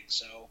recuperating,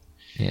 so.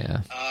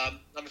 Yeah.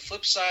 On the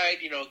flip side,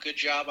 you know, good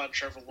job on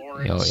Trevor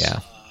Lawrence. Oh,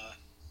 yeah.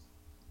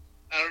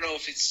 I don't know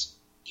if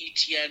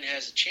ETN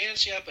has a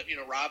chance yet, but, you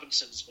know,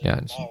 Robinson's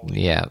been balling.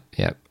 Yeah.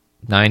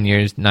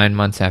 9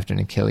 months after an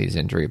Achilles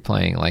injury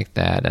playing like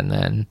that. And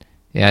then,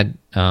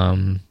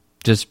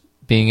 just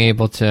being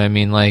able to, I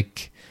mean,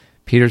 like,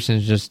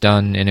 Peterson's just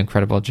done an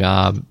incredible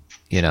job,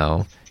 you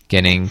know,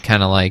 getting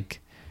kind of like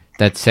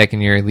that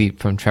second-year leap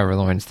from Trevor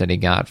Lawrence that he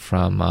got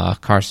from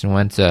Carson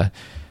Wentz a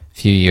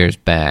few years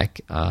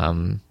back.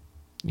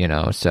 You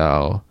know,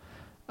 so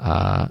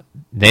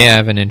they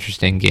have an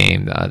interesting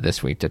game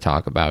this week to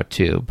talk about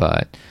too.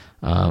 But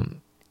to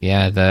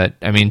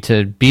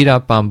beat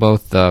up on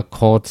both the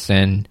Colts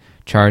and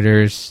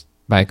Chargers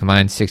by a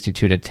combined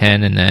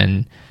 62-10, and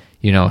then,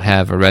 you know,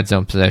 have a red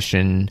zone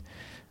possession.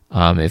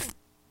 If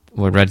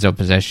red zone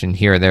possession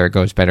here or there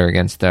goes better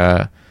against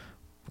the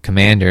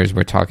Commanders,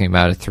 we're talking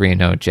about a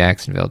 3-0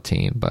 Jacksonville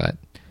team. But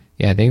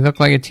yeah, they look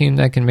like a team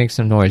that can make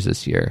some noise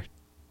this year.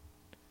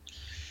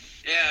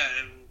 Yeah,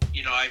 and,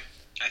 you know, I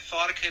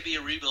thought it could be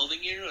a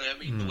rebuilding year. I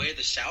mean, the way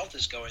the South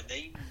is going,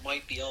 they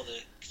might be able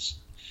to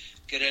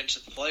get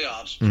into the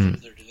playoffs through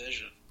their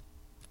division.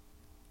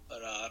 But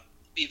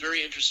be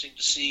very interesting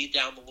to see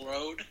down the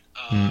road.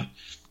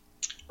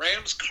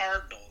 Rams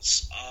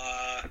Cardinals.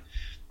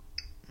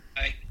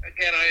 I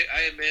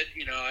admit,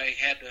 you know, I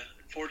had to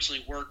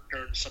unfortunately work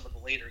during some of the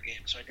later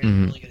games, so I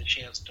didn't really get a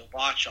chance to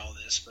watch all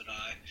this. But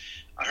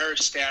I heard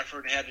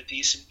Stafford had a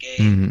decent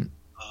game.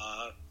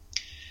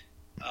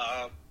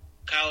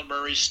 Kyler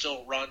Murray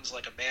still runs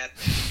like a madman.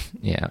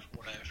 Yeah, from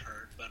what I've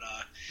heard. But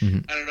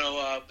I don't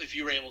know if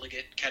you were able to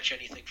catch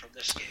anything from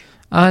this game.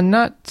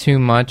 Not too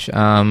much.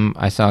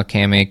 I saw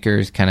Cam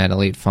Akers kind of had a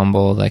late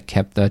fumble that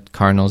kept the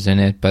Cardinals in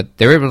it, but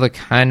they were able to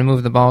kind of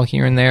move the ball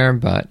here and there,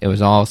 but it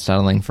was all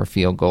settling for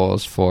field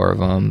goals, 4 of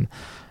them.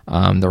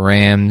 The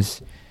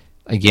Rams,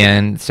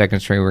 again,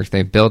 second straight week,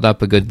 they build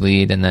up a good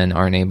lead and then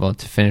aren't able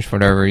to finish for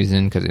whatever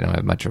reason because they don't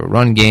have much of a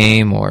run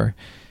game, or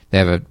they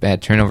have a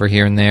bad turnover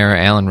here and there.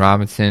 Allen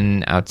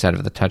Robinson, outside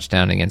of the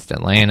touchdown against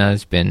Atlanta,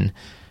 has been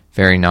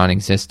very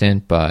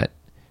non-existent, but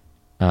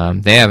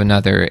they have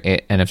another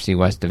NFC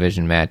West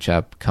Division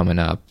matchup coming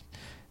up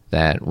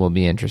that will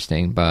be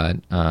interesting. But,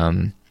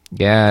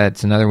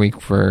 it's another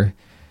week for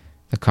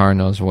the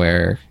Cardinals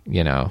where,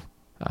 you know,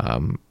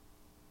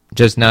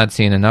 just not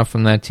seeing enough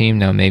from that team.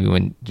 Now maybe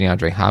when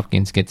DeAndre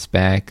Hopkins gets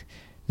back,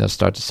 they'll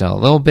start to sell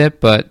a little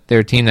bit, but they're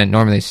a team that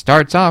normally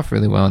starts off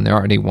really well, and they're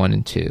already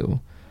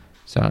 1-2.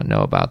 So I don't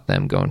know about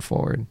them going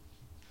forward.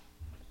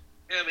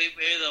 Yeah, maybe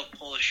they'll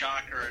pull a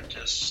shocker and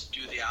just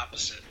do the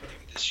opposite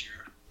maybe this year.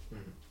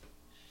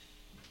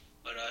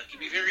 But it can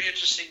be very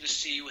interesting to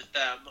see with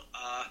them.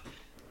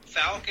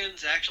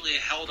 Falcons actually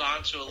held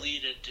on to a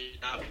lead and did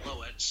not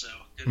blow it, so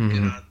good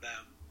on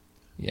them.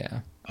 Yeah.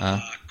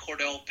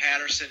 Cordell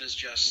Patterson is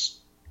just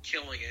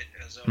killing it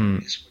as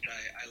always, which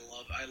I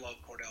love. I love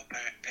Cordell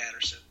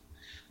Patterson.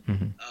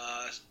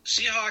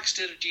 Seahawks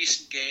did a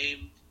decent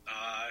game.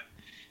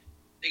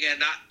 Again,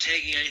 not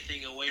taking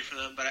anything away from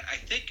them, but I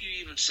think you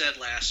even said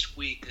last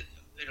week that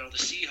the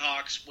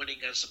Seahawks winning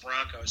against the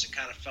Broncos, it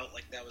kind of felt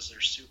like that was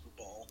their Super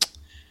Bowl.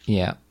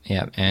 Yeah,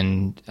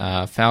 and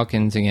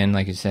Falcons, again,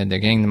 like you said, they're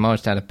getting the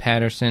most out of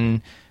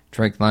Patterson.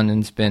 Drake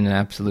London's been an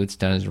absolute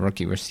stud as a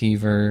rookie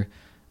receiver.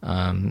 They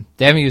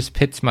haven't used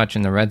Pitts much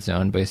in the red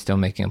zone, but he's still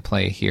making a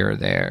play here or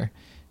there.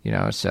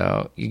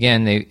 So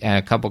again, they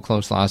had a couple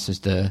close losses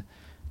to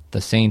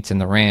the Saints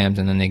and the Rams,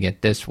 and then they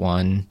get this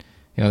one.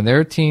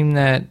 They're a team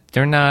that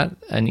they're not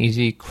an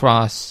easy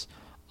cross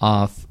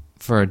off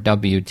for a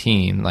W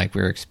team like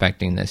we were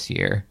expecting this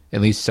year, at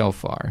least so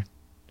far.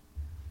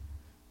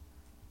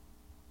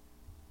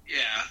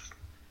 Yeah,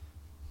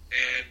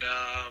 and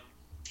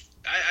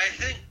I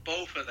think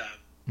both of them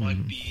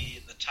might be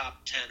in the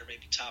top 10 or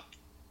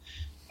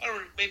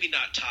maybe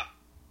not top.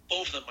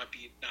 Both of them might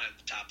be not in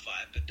the top 5,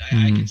 but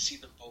I can see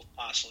them both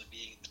possibly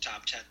being in the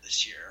top 10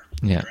 this year.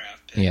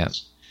 Draft picks. Yeah.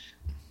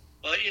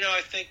 But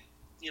I think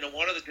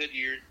one of the good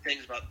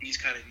things about these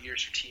kind of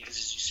years for teams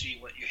is you see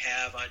what you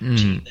have on your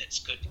team that's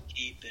good to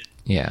keep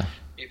and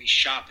maybe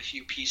shop a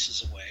few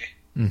pieces away.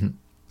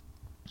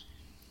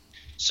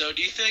 So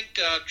do you think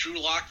Drew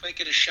Lock might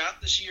get a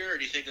shot this year, or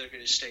do you think they're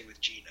going to stay with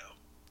Geno?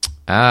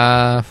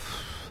 I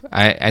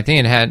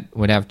think it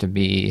would have to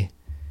be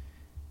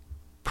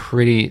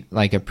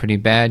a pretty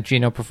bad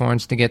Geno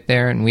performance to get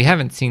there, and we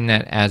haven't seen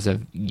that as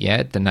of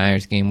yet. The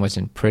Niners game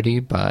wasn't pretty,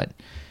 but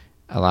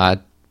a lot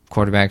of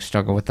quarterbacks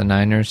struggle with the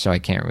Niners, so I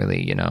can't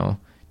really,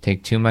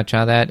 take too much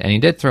out of that. And he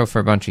did throw for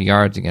a bunch of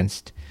yards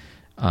against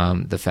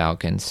the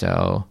Falcons,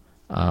 so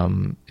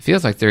it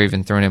feels like they're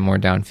even throwing it more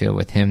downfield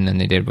with him than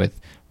they did with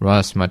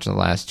Russ much of the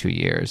last 2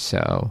 years.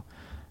 So,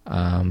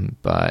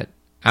 but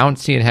I don't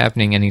see it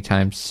happening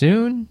anytime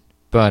soon,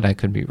 but I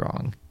could be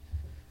wrong.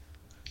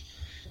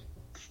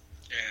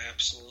 Yeah,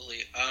 absolutely.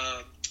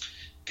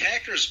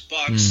 Packers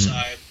Bucks.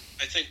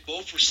 I think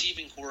both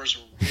receiving cores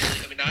were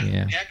really.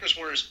 Packers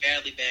weren't as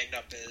badly banged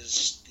up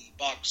as the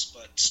Bucks,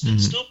 but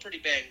still pretty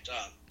banged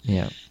up.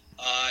 Yeah.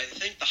 I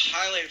think the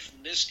highlight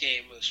from this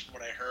game was, from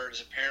what I heard,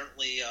 is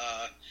apparently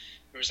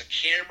there was a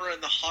camera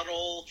in the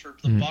huddle for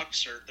the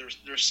Bucks, or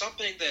there's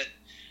something that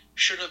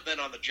should have been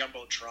on the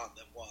jumbotron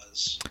that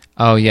was.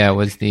 Oh yeah, it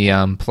was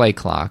the play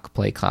clock,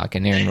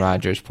 and Aaron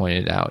Rodgers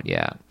pointed out.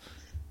 Yeah.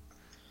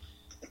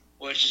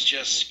 Which is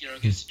just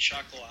gets a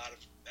chuckle out of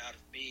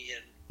me,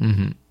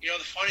 and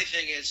the funny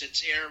thing is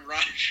it's Aaron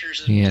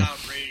Rodgers and Tom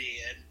Brady,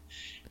 and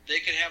they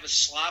could have a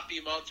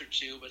sloppy month or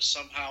two, but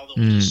somehow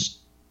they'll just.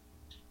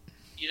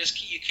 You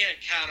can't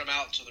count them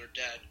out until they're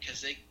dead,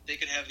 because they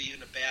could have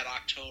even a bad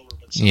October,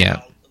 but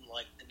somehow in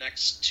the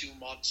next 2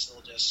 months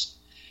they'll just,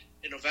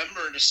 in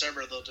November and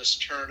December, they'll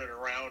just turn it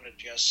around and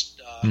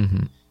just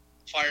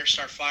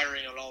start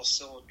firing on all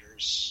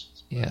cylinders.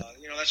 Yeah.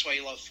 That's why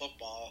you love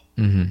football.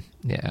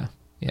 Yeah.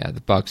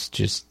 The Bucs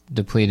just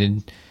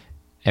depleted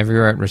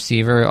everywhere at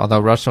receiver. Although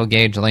Russell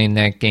Gage late in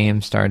that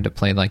game started to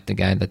play like the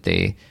guy that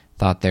they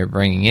thought they were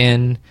bringing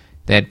in.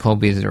 They had Cole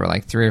Beasley, there were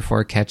 3 or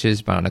 4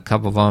 catches, but on a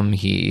couple of them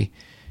he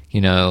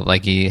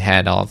like he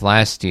had all of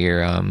last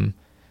year,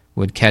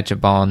 would catch a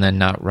ball and then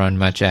not run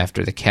much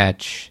after the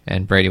catch,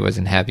 and Brady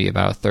wasn't happy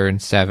about 3rd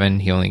and 7.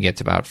 He only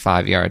gets about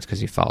 5 yards because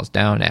he falls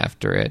down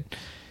after it.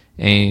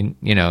 And,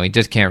 he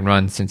just can't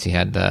run since he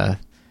had the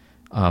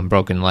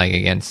broken leg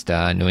against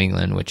New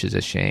England, which is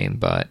a shame.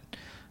 But,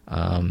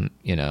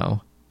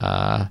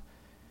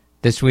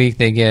 this week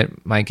they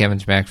get Mike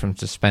Evans back from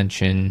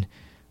suspension.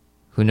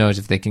 Who knows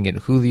if they can get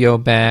Julio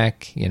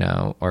back,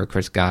 or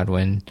Chris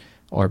Godwin,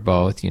 or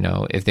both.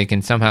 If they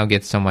can somehow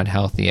get someone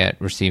healthy at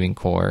receiving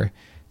core,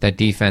 that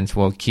defense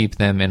will keep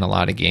them in a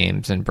lot of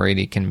games, and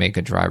Brady can make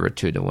a drive or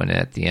two to win it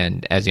at the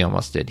end, as he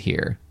almost did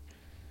here.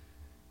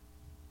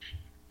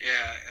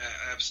 Yeah,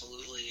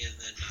 absolutely. And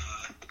then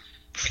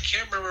I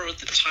can't remember what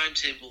the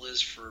timetable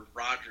is for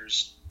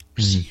Rodgers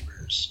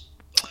receivers,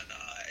 but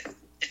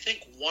I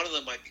think one of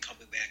them might be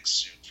coming back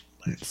soon.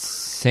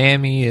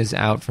 Sammy is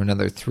out for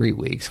another 3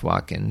 weeks.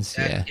 Watkins,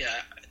 Yeah.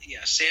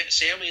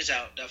 Sammy is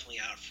definitely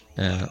out for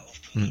a while.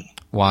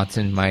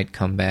 Watson might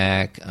come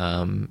back.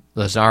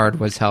 Lazard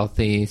was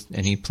healthy,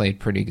 and he played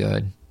pretty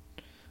good. And,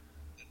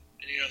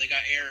 they got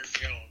Aaron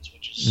Jones,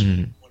 which is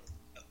one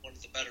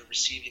of the better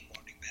receiving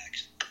running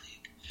backs in the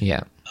league.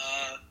 Yeah.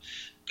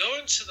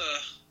 Going to the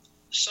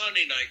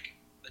Sunday night,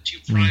 the 2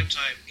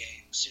 primetime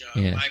games,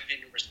 in my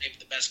opinion, were maybe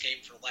the best game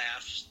for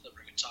laughs that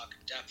we're going to talk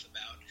in depth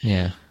about.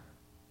 Yeah.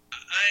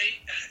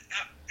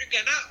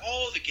 Again, not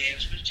all of the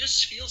games, but it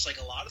just feels like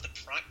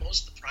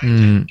most of the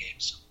primetime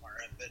games so far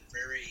have been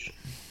very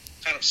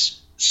kind of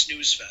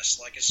snooze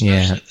fest,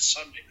 especially the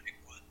Sunday night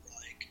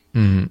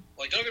one.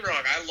 Like, don't get me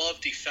wrong, I love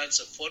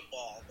defensive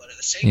football, but at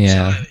the same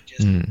time, it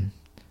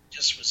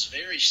just was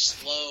very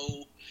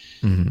slow.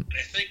 And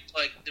I think,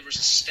 like, there was a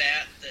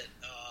stat that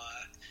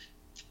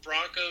the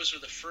Broncos were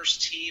the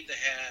first team that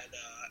had,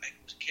 I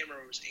can't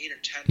remember, it was 8 or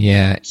 10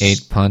 punts.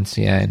 8 punts,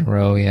 in a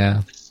row,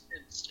 And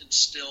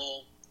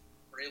still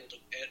were able to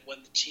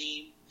win the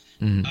team.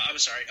 I'm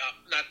sorry,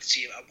 not the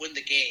team, win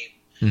the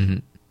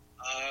game.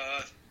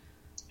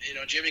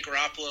 Jimmy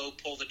Garoppolo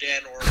pulled it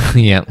in, or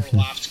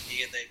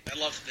Orlovsky, and I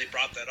love that they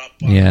brought that up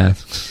on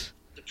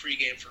the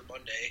pregame for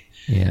Monday.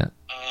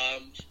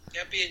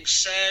 That being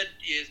said,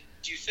 do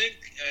you think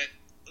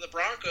the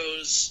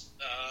Broncos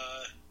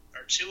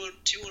are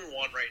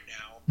 2-1 right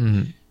now?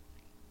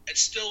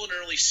 It's still an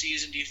early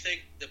season. Do you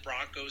think the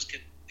Broncos can,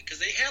 because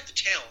they have the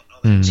talent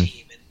on that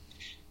team, and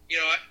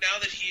now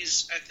that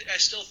I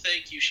still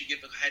think you should give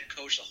a head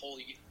coach a full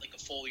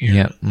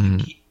year.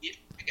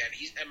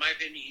 He's, in my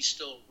opinion, he's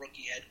still a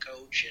rookie head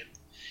coach, and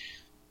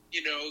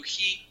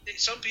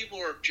some people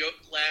are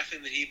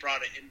laughing that he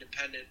brought an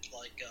independent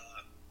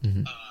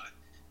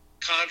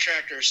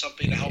contractor or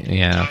something to help with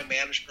time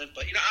management.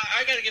 But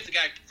I got to give the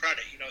guy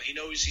credit. He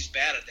knows he's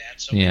bad at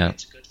that, so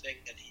it's a good thing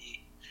that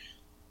he.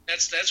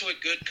 That's what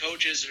good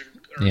coaches are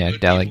good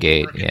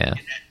delegate. They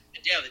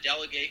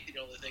delegate.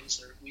 The things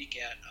they're weak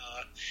at.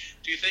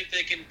 Do you think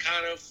they can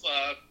kind of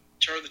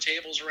turn the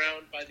tables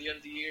around by the end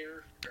of the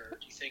year, or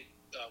do you think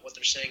what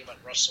they're saying about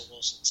Russell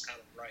Wilson's kind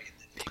of right,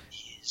 that maybe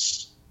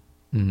he's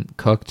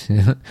cooked?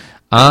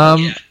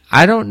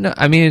 I don't know.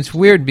 I mean, it's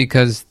weird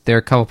because they're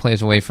a couple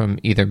plays away from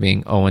either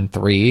being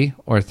 0-3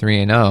 or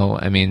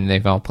 3-0. I mean,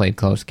 they've all played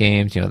close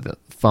games. The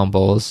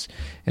fumbles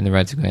in the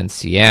Reds against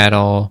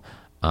Seattle.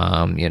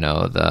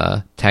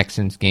 The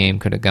Texans game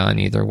could have gone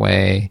either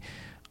way,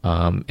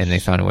 and they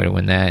found a way to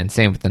win that. And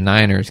same with the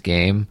Niners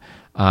game.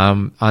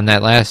 On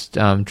that last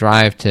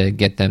drive to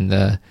get them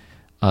the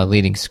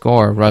leading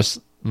score, Russ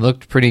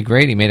looked pretty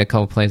great. He made a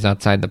couple plays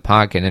outside the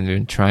pocket and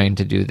been trying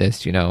to do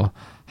this,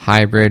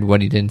 hybrid,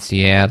 what he did in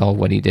Seattle,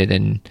 what he did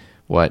in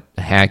what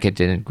Hackett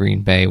did in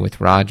Green Bay with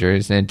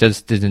Rodgers, and it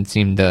just doesn't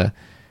seem to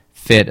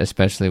fit,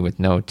 especially with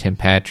no Tim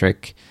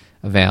Patrick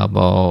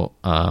available.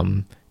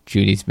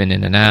 Judy's been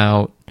in and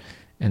out,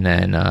 and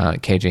then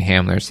KJ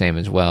Hamler, same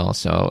as well.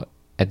 So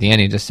at the end,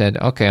 he just said,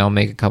 okay, I'll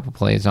make a couple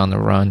plays on the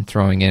run,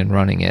 throwing in,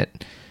 running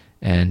it.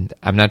 And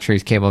I'm not sure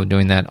he's capable of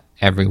doing that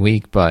every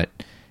week, but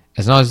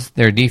as long as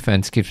their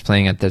defense keeps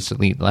playing at this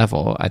elite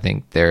level, I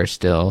think they're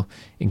still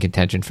in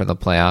contention for the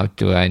playoff.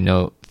 Do I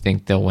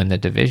think they'll win the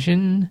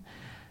division?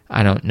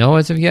 I don't know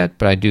as of yet,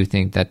 but I do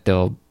think that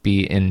they'll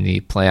be in the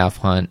playoff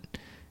hunt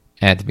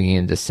at the beginning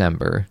of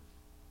December.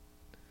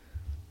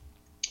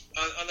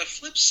 On the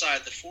flip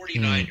side, the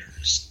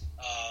 49ers,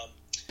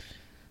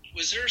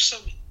 was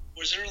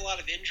there a lot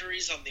of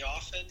injuries on the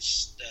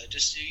offense?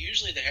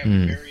 Usually they have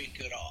a very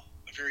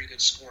good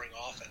scoring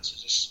offense.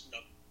 It's just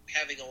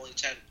having only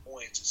 10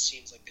 points, it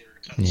seems like they're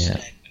kind of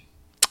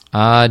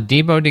stagnant.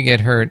 Debo did get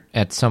hurt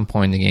at some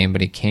point in the game, but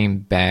he came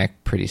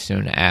back pretty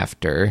soon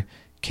after.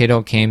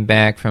 Kittle came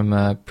back from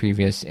a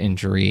previous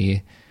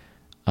injury.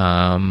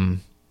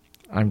 I'm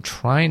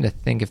trying to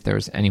think if there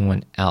was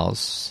anyone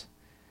else.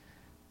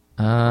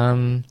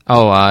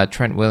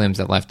 Trent Williams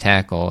at left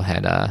tackle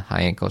had a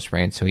high ankle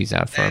sprain, so he's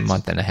out for a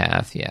month and a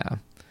half. Yeah,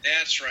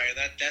 that's right.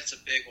 That's a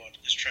big one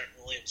because Trent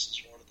Williams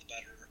is one of the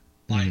better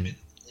linemen in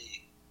the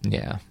league.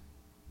 Yeah.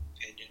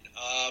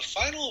 The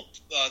final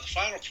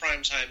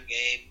primetime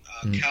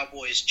game,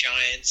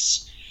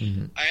 Cowboys-Giants.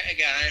 I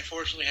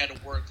unfortunately had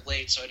to work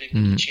late, so I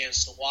didn't get a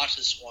chance to watch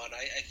this one.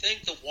 I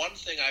think the one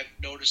thing I've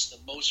noticed the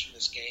most from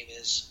this game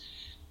is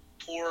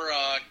poor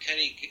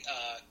Kenny.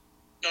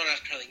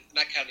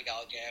 Not Kenny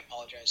Galladay. I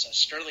apologize.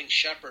 Sterling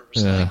Shepard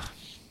was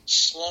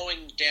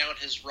slowing down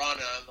his run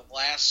on the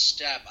last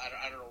step.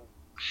 I don't know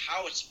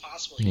how it's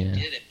possible he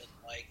did it, but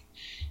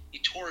he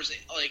tore his,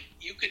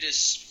 you could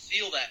just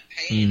feel that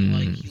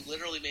pain. He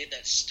literally made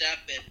that step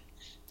and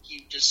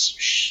he just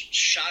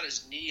shot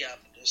his knee up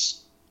and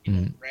just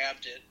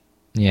grabbed it.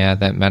 Yeah,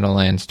 that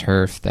Meadowlands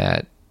turf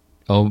that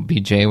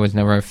OBJ was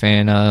never a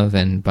fan of,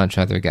 and a bunch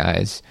of other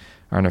guys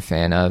aren't a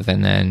fan of.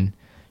 And then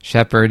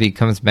Shepard, he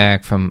comes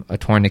back from a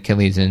torn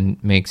Achilles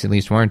and makes at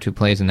least 1 or 2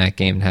 plays in that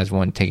game and has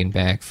one taken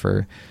back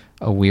for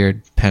a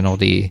weird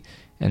penalty.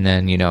 And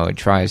then, it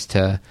tries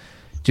to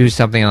do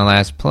something on the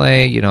last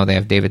play. They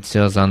have David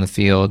Sills on the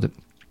field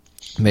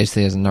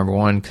basically as a number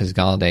one because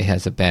Galladay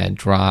has a bad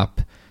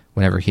drop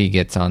whenever he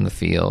gets on the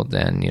field.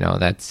 And,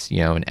 that's,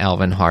 an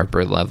Alvin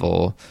Harper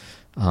level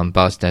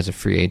bust as a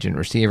free agent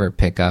receiver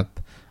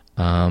pickup.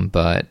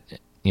 But,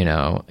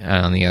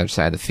 on the other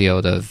side of the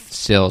field of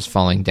Sills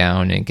falling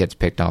down and gets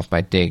picked off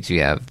by Diggs,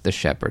 you have the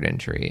Shepard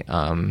injury.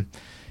 And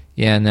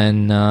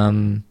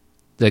then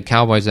the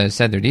Cowboys, as I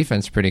said, their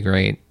defense is pretty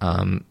great.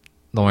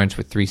 Lawrence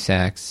with 3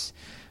 sacks.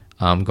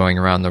 Going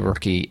around the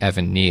rookie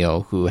Evan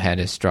Neal, who had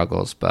his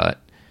struggles, but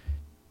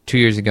 3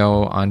 years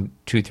ago,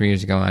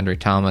 Andre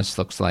Thomas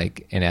looks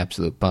like an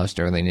absolute bust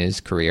early in his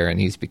career, and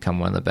he's become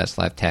one of the best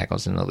left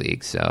tackles in the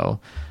league. So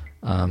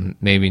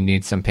maybe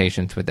need some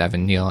patience with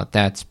Evan Neal at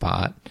that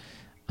spot.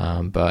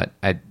 But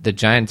the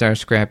Giants are a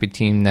scrappy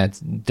team that's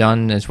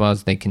done as well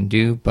as they can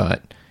do,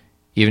 but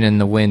even in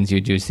the wins, you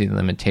do see the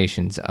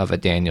limitations of a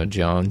Daniel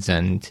Jones.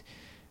 And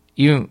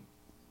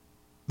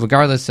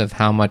regardless of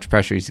how much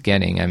pressure he's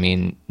getting, I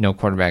mean, no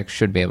quarterback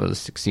should be able to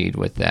succeed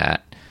with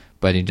that.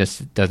 But he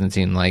just doesn't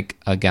seem like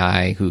a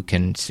guy who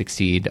can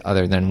succeed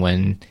other than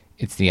when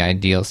it's the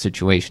ideal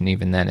situation.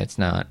 Even then, it's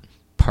not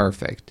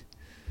perfect.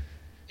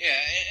 Yeah,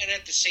 and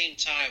at the same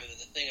time,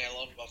 the thing I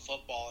love about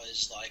football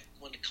is, like,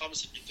 when it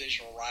comes to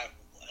divisional rival,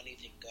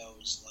 anything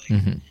goes.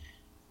 Like,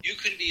 you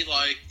could be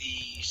like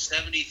the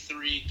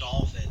 73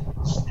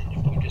 Dolphins, and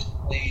if you just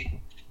played,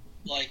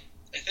 like,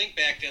 I think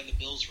back then the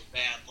Bills were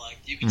bad. Like,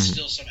 you could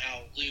still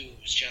somehow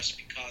lose just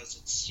because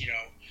it's, you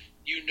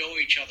know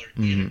each other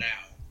in and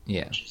out.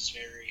 Yeah. Which is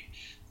very...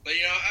 But,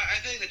 I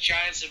think the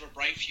Giants have a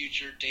bright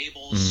future.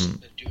 Daboll's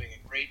been doing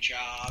a great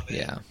job.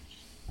 And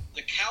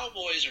the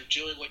Cowboys are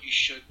doing what you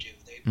should do.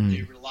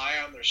 They rely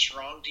on their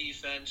strong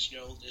defense,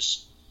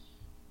 this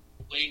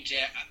waiting to...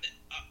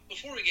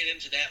 before we get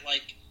into that,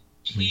 like,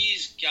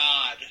 please,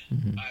 God,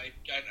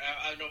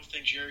 I don't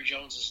think Jerry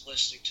Jones is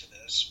listening to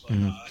this, but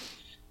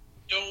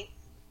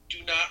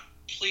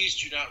please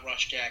do not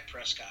rush Dak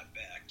Prescott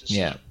back. Just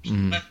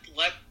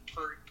let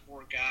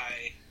poor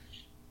guy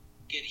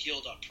get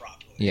healed up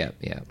properly. Yeah.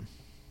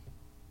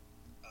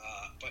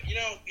 But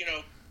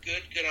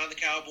good on the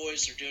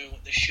Cowboys. They're doing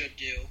what they should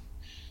do.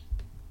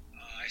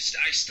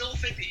 I still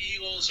think the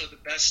Eagles are the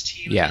best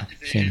team in the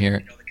division. Same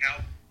here.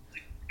 The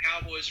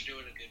Cowboys are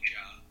doing a good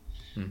job.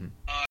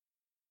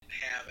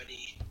 Have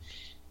any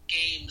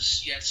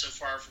games yet so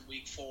far from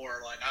Week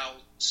 4? Like,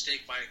 I'll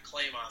stake my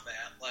claim on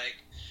that. Like,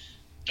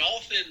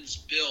 Dolphins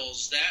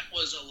Bills, that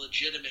was a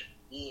legitimate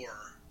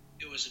war.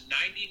 It was a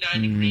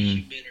 99-degree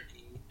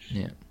humidity.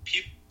 Yeah.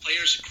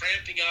 Players are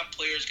cramping up.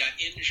 Players got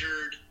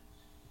injured.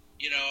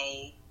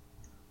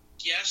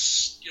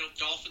 Yes,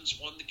 Dolphins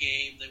won the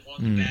game. They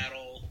won the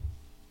battle.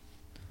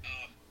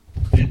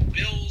 And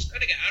Bills,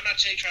 and again, I'm not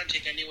trying to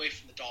take any away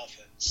from the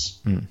Dolphins.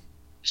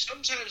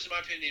 Sometimes, in my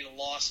opinion, a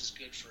loss is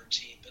good for a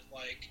team. But,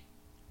 like,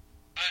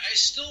 I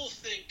still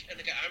think, and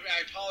again,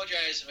 I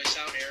apologize if I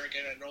sound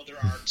arrogant. I know they're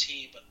our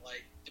team, but,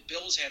 like, the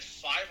Bills had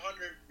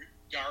 500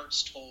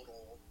 yards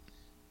total,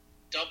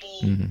 or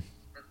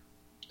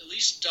at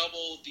least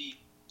double the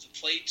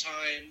play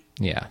time.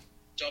 Yeah.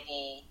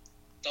 Double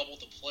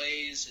the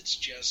plays. It's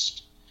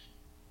just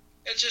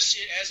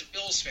as a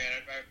Bills fan,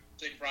 I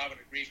think Rob would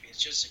agree with me.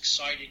 It's just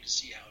exciting to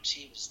see how a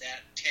team is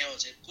that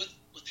talented with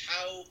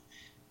how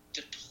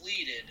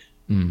depleted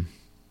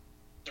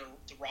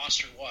the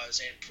roster was,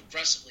 and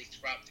progressively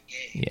throughout the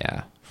game.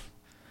 Yeah.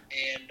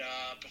 And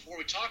before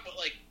we talk about,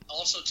 like,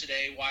 also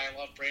today, why I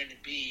love Brandon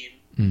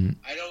Beane,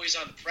 I know he's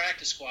on the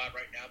practice squad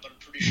right now, but I'm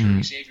pretty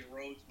sure Xavier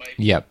Rhodes might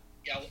be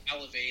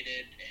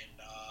elevated,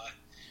 and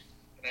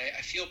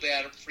I feel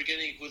bad. I'm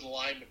forgetting who the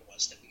lineman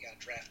was that we got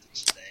drafted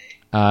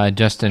today.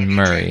 Justin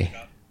Murray.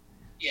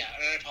 Yeah,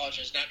 and I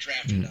apologize, not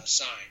drafted,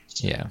 signed.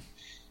 So. Yeah.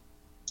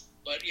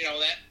 But,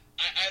 that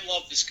I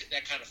love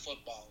that kind of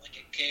football. Like,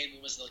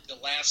 it was like the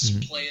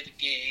last play of the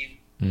game,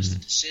 was the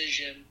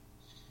decision,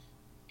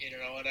 and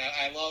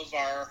I love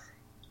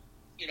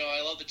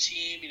I love the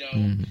team,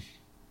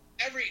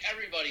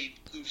 everybody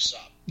goofs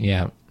up.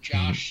 Yeah.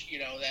 Josh,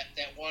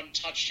 that one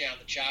touchdown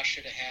that Josh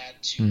should have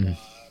had to,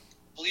 I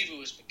believe it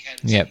was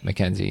McKenzie. Yep,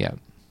 McKenzie, yep.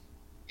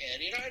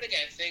 And, and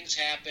again, things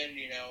happen,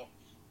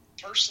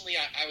 Personally,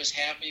 I was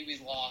happy we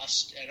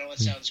lost. I know it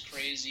sounds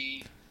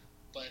crazy,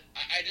 but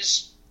I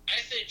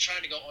think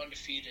trying to go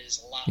undefeated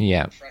is a lot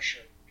more pressure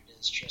than it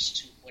is just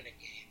to win a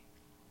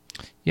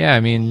game. Yeah,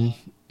 I mean,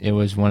 it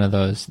was one of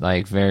those,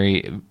 like,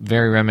 very,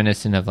 very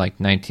reminiscent of, like,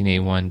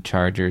 1981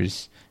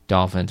 Chargers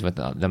Dolphins with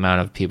the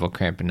amount of people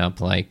cramping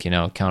up, like,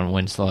 Kellen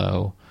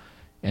Winslow.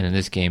 And in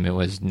this game, it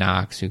was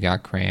Knox who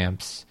got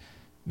cramps,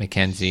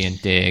 McKenzie and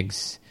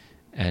Diggs.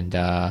 And,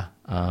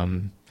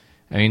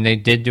 I mean, they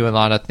did do a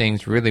lot of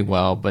things really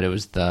well, but it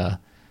was the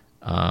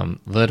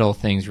little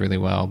things really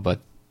well.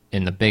 But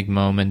in the big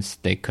moments,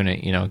 they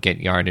couldn't,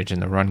 get yardage in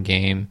the run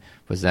game.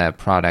 Was that a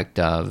product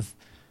of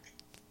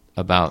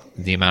about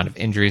the amount of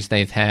injuries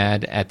they've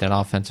had at that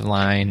offensive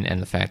line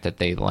and the fact that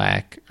they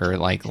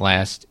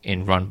last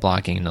in run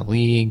blocking in the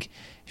league?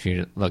 If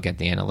you look at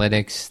the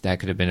analytics, that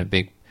could have been a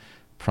big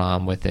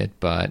problem with it.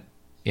 But,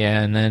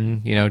 yeah, and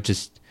then,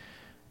 just...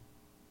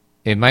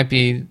 It might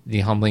be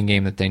the humbling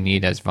game that they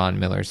need, as Von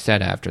Miller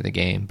said after the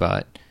game,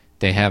 but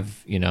they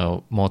have,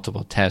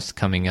 multiple tests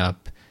coming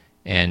up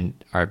and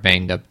are a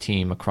banged-up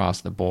team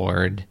across the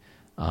board.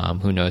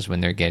 Who knows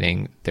when they're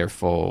getting their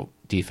full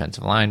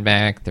defensive line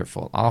back, their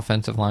full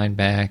offensive line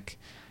back.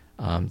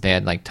 They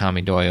had, like,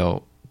 Tommy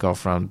Doyle go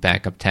from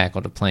backup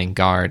tackle to playing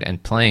guard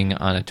and playing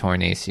on a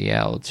torn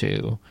ACL,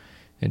 too.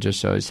 It just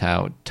shows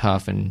how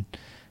tough and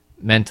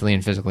mentally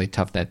and physically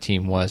tough that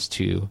team was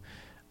to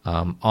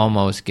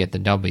almost get the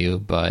W,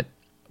 but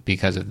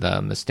because of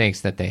the mistakes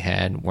that they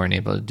had, weren't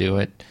able to do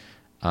it.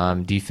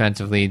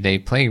 Defensively, they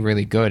play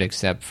really good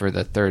except for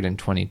the 3rd and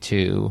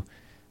 22,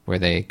 where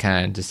they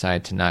kind of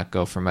decide to not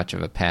go for much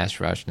of a pass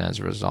rush, and as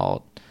a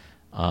result,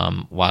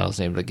 Waddle's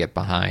able to get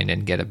behind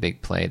and get a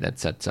big play that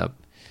sets up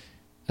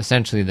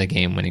essentially the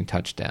game-winning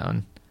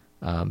touchdown.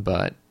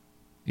 But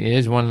it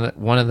is one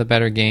of the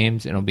better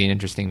games. It'll be an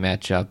interesting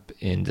matchup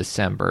in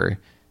December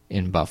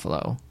in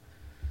Buffalo.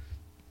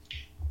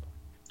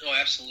 Oh,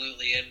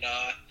 absolutely, and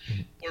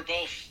we're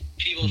both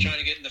people trying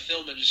to get in the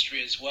film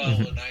industry as well.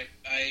 And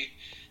I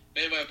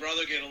made my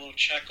brother get a little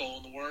chuckle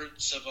in the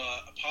words of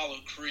Apollo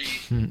Creed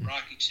from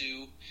Rocky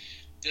II.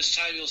 This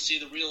time you'll see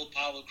the real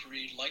Apollo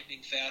Creed,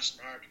 lightning fast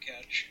and hard to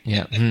catch.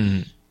 Yeah.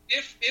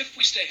 If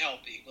we stay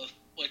healthy,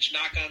 which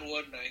knock on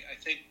wood, and I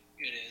think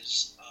it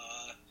is.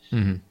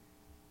 And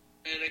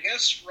I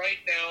guess right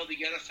now the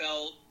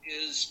NFL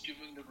is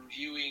doing the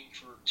reviewing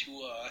for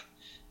Tua.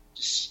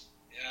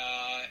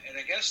 And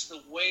I guess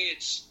the way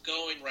it's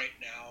going right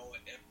now,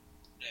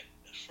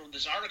 from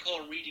this article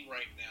I'm reading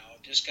right now,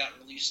 it just got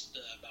released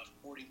about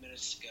 40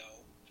 minutes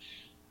ago.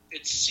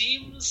 It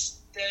seems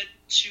that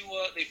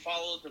Tua, they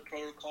followed the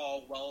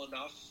protocol well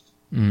enough,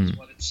 is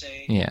what it's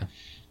saying. Yeah.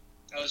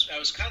 I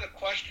was kind of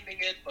questioning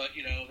it, but,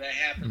 that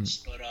happens.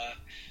 But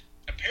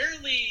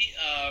apparently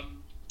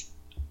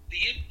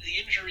the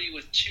injury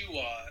with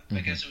Tua, I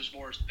guess it was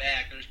more his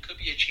back. There could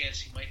be a chance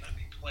he might not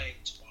be playing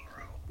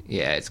tomorrow.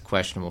 Yeah, it's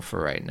questionable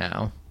for right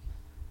now.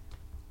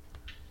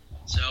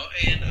 So,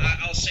 and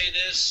I'll say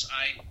this,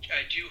 I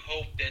do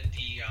hope that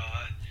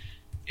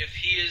if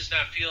he is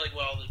not feeling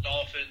well, the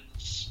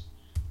Dolphins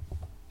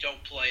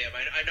don't play him.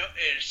 I know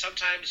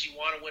sometimes you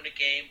want to win a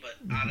game, but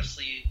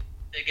honestly,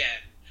 again,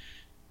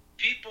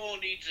 people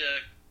need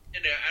to,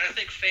 and I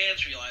think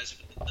fans realize it.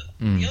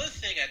 The other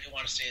thing I do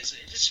want to say is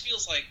it just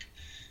feels like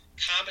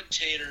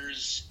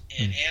commentators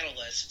and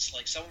analysts, it's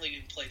like someone who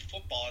even played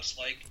football, it's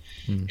like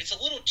it's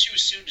a little too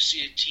soon to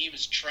see a team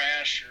as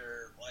trash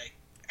or like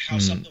how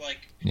something like,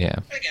 yeah.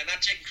 Again,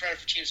 not taking credit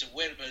for teams that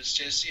win, but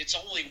it's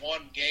only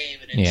one game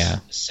and it's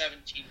a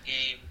 17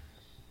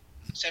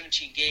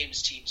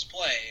 games teams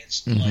play.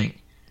 It's like,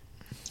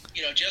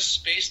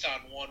 just based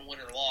on one win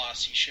or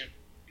loss, you should,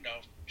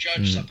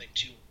 judge something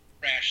too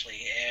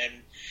rashly.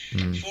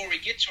 And before we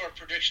get to our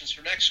predictions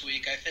for next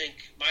week, I think,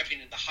 in my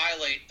opinion, the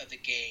highlight of the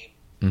game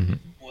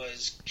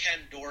was Ken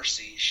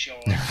Dorsey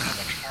showing how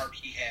much heart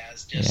he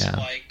has. Just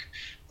like,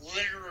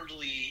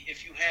 literally,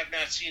 if you have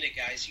not seen it,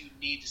 guys, you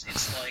need to.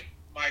 It's like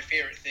my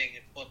favorite thing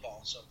in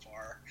football so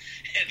far.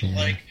 And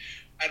like,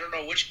 I don't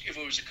know if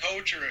it was a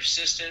coach or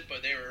assistant,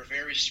 but they were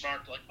very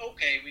smart. Like,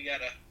 okay, we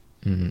gotta.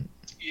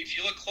 If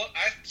you look close,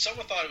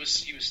 someone thought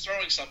he was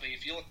throwing something.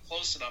 If you look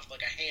close enough,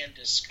 like a hand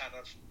just kind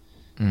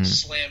of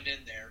slammed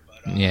in there.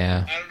 But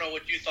I don't know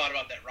what you thought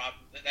about that, Rob.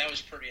 That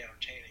was pretty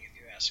entertaining, if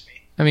you ask me.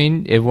 I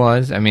mean, it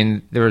was. I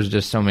mean, there was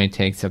just so many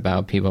takes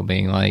about people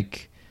being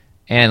like,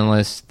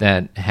 analysts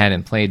that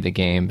hadn't played the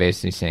game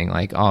basically saying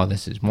like, oh,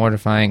 this is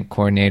mortifying,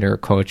 coordinator or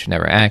coach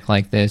never act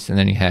like this. And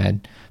then you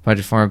had a bunch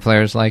of former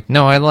players like,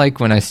 no, I like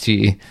when I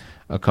see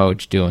a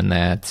coach doing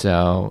that.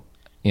 So,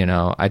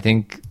 I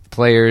think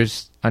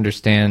players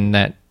understand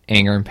that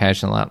anger and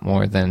passion a lot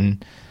more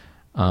than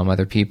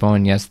other people.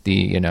 And yes,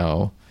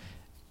 the,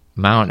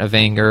 amount of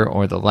anger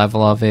or the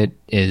level of it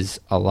is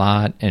a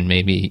lot, and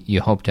maybe you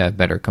hope to have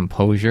better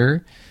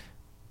composure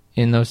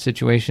in those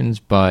situations,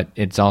 but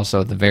it's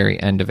also the very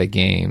end of a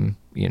game,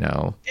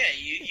 Yeah,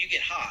 you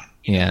get hot.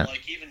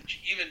 Like even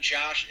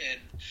Josh and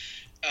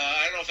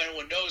I don't know if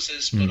anyone knows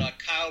this, but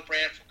Kyle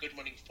Brandt from Good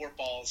Morning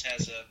Footballs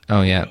has a.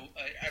 Oh yeah.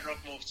 I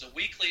don't know if it's a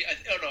weekly.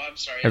 I'm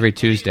sorry. Every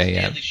Tuesday,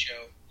 daily show.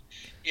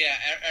 Yeah,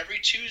 every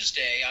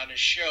Tuesday on his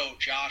show,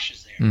 Josh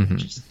is there.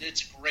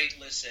 It's a great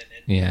listen.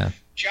 And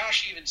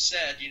Josh even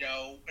said,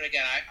 and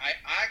again,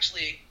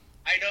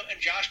 I know, and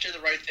Josh did the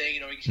right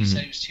thing. He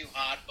said he was too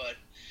hot, but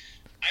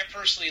I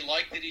personally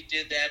like that he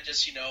did that.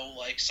 Just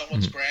like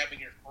someone's grabbing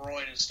your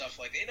groin and stuff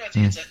like that.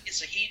 It's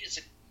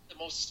the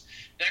most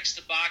next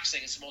to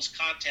boxing. It's the most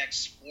contact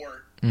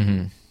sport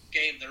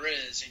game there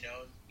is.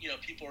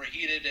 People are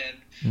heated,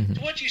 and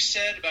to what you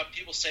said about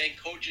people saying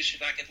coaches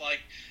should not get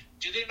like.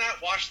 Do they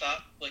not watch the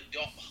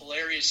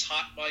hilarious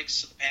hot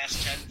mics of the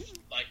past 10,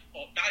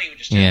 not even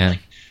just 10,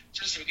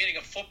 since the beginning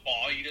of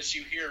football,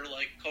 you hear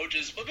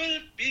coaches beep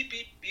beep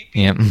beep beep.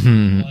 Yeah.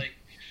 And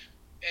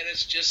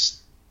it's just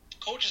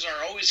coaches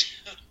are always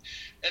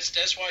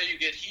that's why you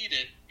get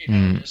heated,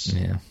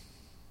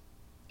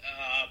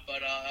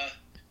 But I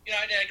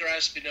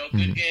digress.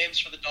 Good games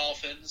for the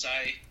Dolphins.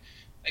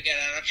 I'm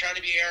not trying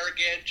to be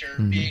arrogant or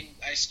being.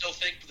 I still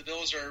think the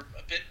Bills are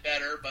a bit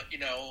better, but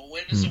a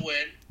win is a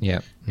win.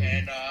 Yeah.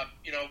 And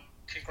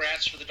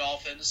congrats for the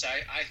Dolphins.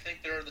 I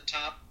think they're in the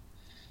top.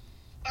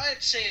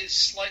 I'd say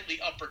slightly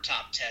upper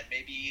top 10,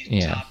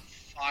 maybe top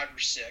 5 or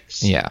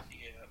 6. Yeah.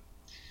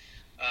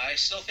 I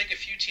still think a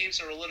few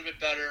teams are a little bit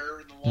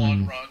better in the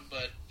long run,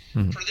 but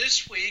for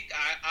this week,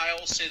 I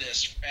will say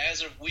this: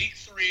 as of week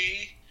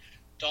 3,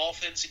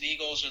 Dolphins and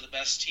Eagles are the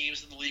best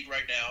teams in the league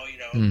right now.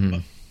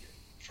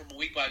 From a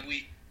week by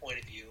week point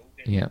of view.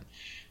 And, you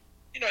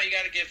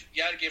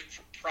gotta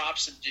give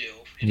props and due.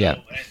 And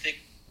I think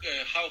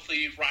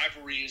healthy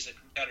rivalry is a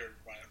competitive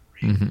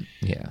rivalry.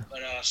 Yeah.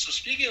 But so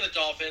speaking of the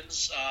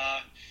Dolphins,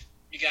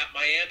 you got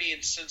Miami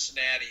and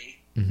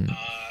Cincinnati.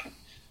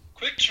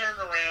 Quick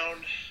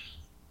turnaround.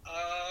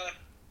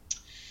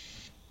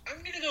 I'm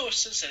going to go with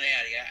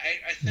Cincinnati.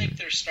 I think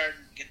they're starting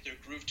to get their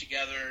groove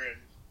together, and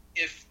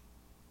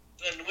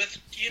with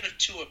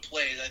Tua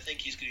plays, I think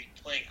he's going to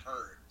be playing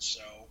hurt.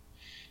 So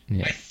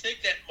I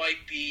think that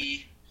might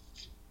be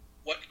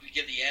what could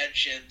get the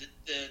edge. And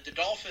the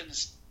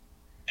Dolphins,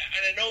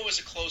 and I know it was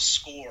a close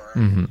score,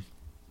 the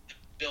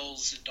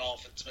Bills and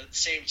Dolphins, but at the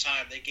same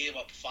time, they gave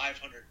up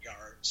 500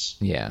 yards.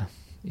 Yeah.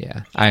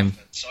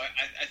 So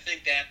I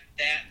think that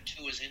and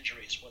Tua's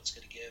injury is what's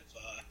going to give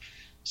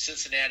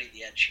Cincinnati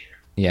the edge here.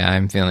 Yeah,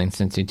 I'm feeling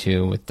Cincy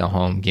too with the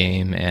home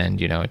game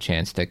and, a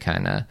chance to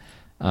kind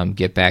of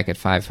get back at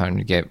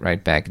 500, get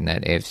right back in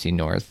that AFC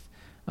North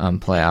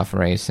playoff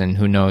race. And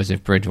who knows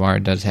if Bridgewater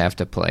does have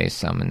to play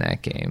some in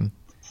that game.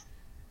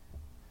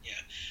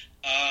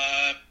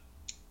 Yeah.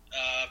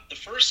 The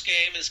first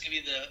game is going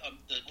to be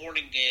the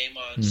morning game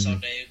on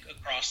Sunday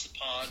across the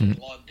pond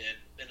in London,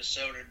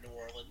 Minnesota and New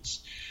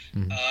Orleans.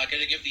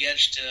 Going to give the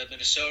edge to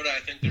Minnesota. I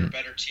think they're a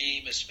better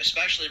team,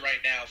 especially right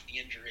now with the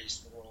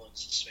injuries New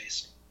Orleans is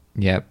facing.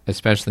 Yep,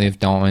 especially if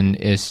Dalton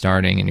is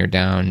starting and you're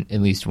down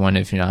at least one,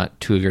 if not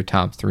two of your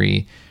top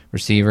three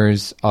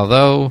receivers.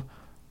 Although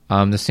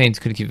the Saints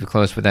could keep it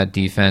close with that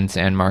defense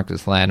and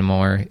Marcus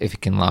Lattimore if he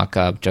can lock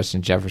up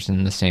Justin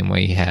Jefferson the same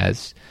way he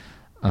has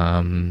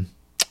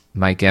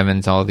Mike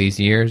Evans all these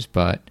years.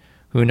 But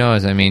who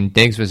knows? I mean,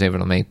 Diggs was able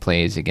to make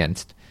plays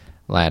against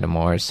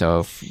Lattimore, so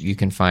if you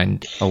can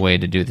find a way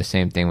to do the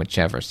same thing with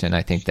Jefferson,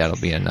 I think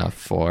that'll be enough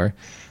for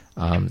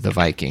the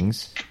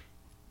Vikings.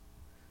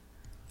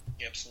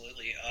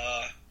 Absolutely.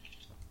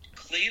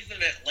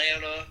 Cleveland,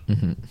 Atlanta.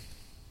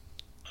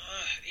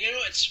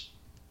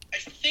 I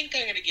think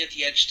I'm going to get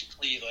the edge to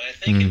Cleveland. I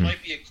think it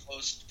might be a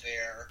close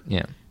affair.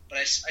 Yeah. But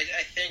I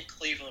think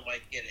Cleveland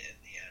might get it in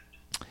the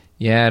end.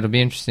 Yeah, it'll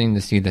be interesting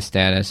to see the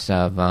status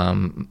of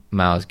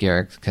Myles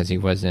Garrett because he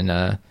was in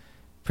a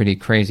pretty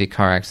crazy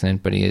car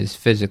accident, but he is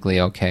physically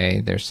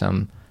okay. There's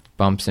some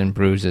bumps and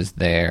bruises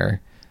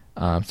there,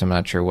 so I'm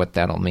not sure what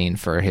that'll mean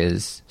for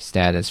his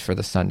status for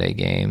the Sunday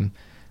game.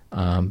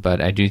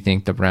 But I do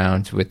think the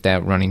Browns, with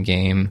that running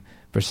game,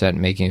 Brissett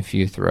making a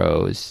few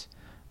throws,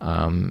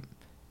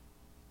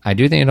 I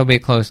do think it'll be a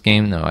close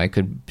game, though. I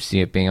could see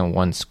it being a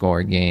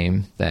one-score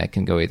game that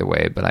can go either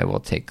way, but I will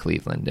take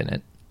Cleveland in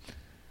it.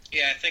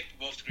 Yeah, I think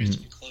we both agree it's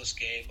going to be a close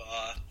game.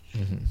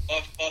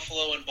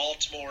 Buffalo and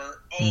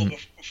Baltimore.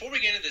 Before we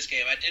get into this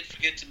game, I did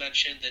forget to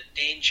mention that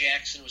Dane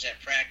Jackson was at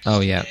practice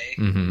today.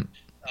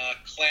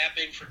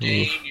 Clapping for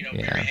Dane,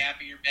 very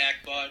happy you're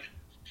back, bud.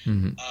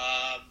 And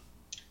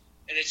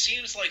it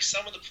seems like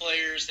some of the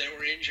players that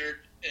were injured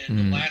in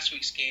the last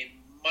week's game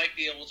might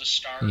be able to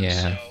start.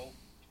 Yeah. So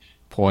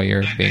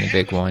Poyer being a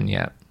big one,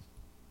 yeah.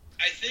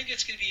 I think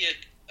it's going to be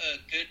a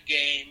good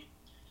game.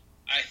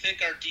 I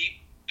think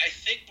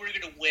we're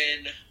going to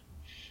win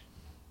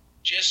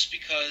just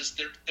because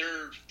their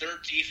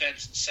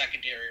defense and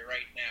secondary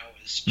right now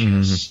is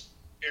just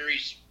very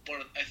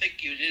I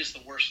think it is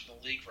the worst in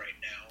the league right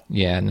now.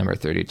 Yeah, number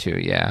 32,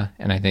 yeah.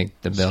 And I think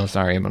the Bills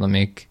are able to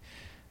make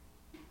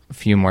a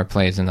few more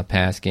plays in the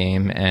pass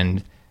game,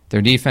 and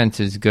their defense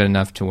is good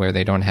enough to where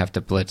they don't have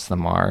to blitz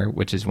Lamar,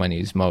 which is when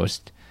he's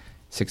most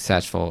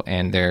successful,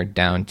 and they're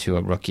down to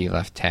a rookie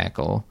left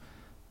tackle.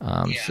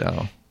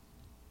 So,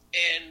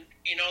 and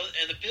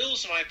the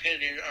Bills, in my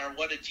opinion, are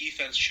what a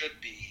defense should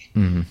be.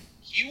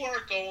 You are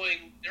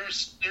going.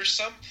 There's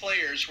some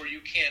players where you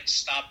can't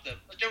stop them.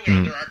 There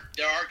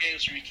are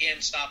games where you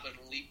can stop an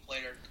elite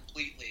player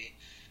completely,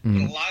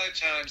 but a lot of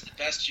times the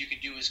best you can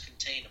do is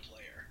contain a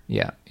player.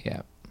 Yeah.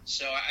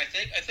 So I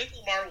think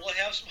Lamar will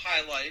have some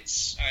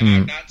highlights.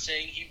 I'm not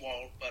saying he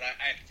won't, but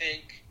I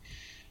think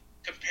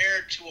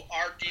compared to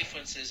our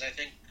defenses, I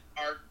think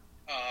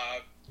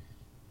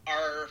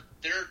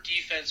their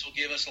defense will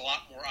give us a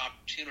lot more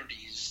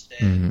opportunities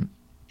than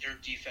their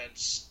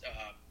defense.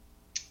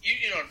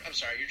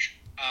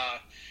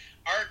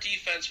 Our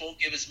defense won't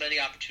give as many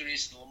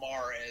opportunities to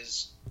Lamar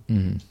as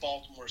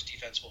Baltimore's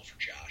defense will for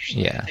Josh.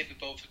 So I think we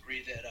both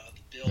agree that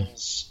the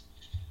Bills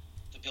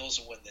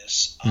will win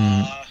this.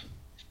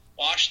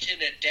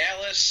 Washington at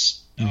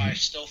Dallas. I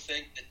still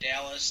think that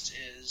Dallas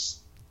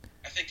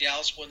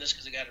will win this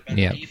because they got a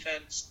better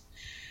defense.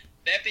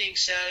 That being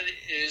said,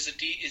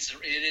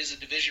 it is a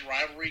division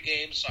rivalry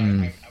game, so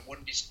I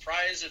wouldn't be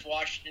surprised if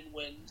Washington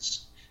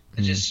wins.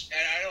 I know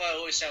it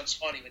always sounds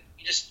funny, but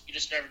you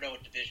just never know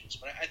what divisions.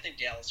 But I think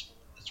Dallas will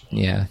win this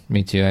one. Yeah,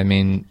 me too. I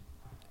mean,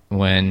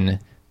 when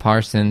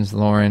Parsons,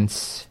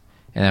 Lawrence,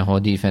 and that whole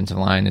defensive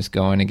line is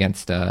going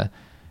against a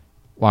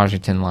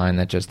Washington line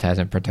that just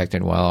hasn't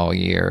protected well all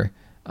year,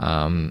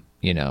 I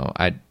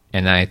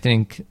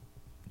think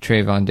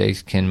Trayvon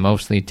Diggs can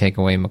mostly take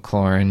away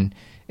McLaurin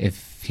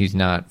if he's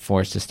not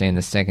forced to stay in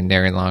the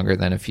secondary longer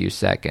than a few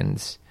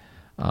seconds.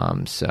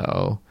 I'm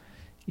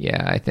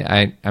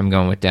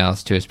going with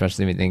Dallas too,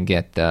 especially if they can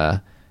get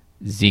the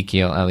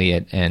Ezekiel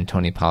Elliott and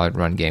Tony Pollard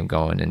run game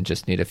going and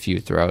just need a few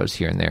throws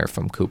here and there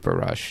from Cooper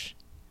Rush.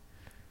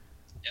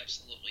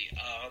 Absolutely.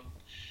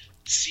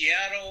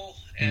 Seattle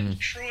and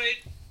Detroit.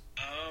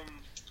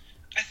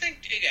 I think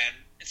again,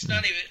 it's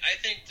not even. I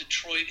think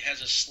Detroit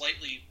has a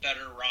slightly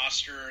better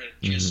roster, and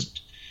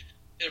just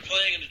they're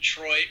playing in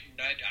Detroit,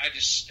 and I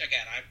just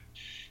again,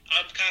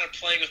 I'm kind of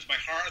playing with my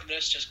heart on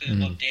this just because I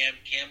love Dan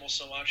Campbell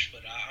so much,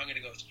 but I'm going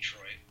to go with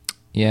Detroit.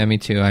 Yeah, me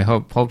too.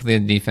 Hopefully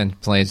the defense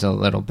plays a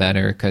little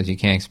better because you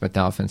can't expect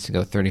the offense to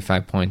go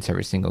 35 points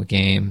every single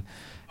game.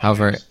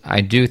 However,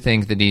 I do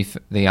think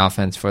the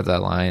offense for the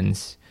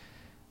Lions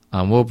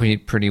will be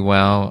pretty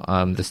well.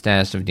 The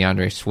status of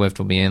DeAndre Swift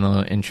will be a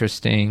little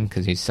interesting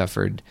because he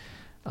suffered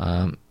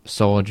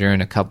shoulder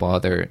and a couple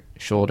other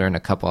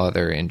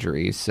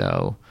injuries.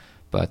 So,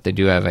 but they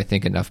do have, I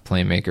think, enough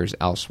playmakers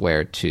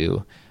elsewhere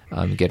to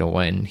get a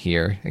win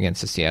here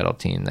against the Seattle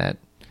team that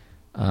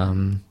I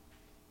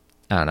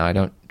don't know. I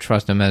don't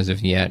trust them as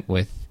of yet,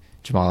 with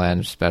Jamal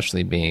Adams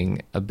especially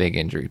being a big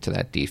injury to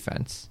that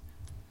defense.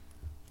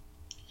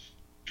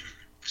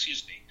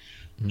 Excuse me.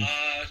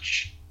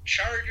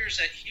 Chargers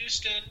at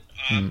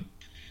Houston.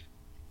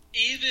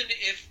 Even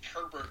if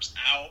Herbert's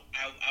out,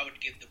 I would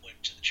give the win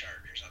to the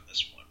Chargers on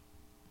this one.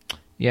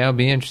 Yeah, it'll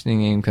be an interesting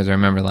game because I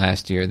remember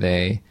last year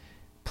they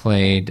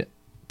played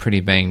pretty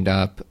banged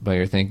up, but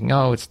you're thinking,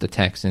 oh, it's the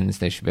Texans.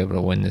 They should be able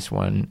to win this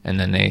one. And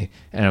then they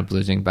end up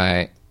losing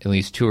by at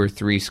least 2 or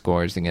 3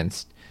 scores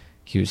against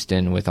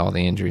Houston with all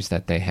the injuries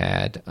that they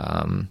had.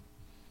 And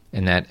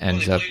that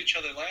ends they up... played each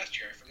other last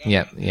year. I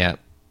forgot. Yeah.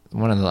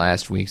 One of the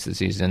last weeks of the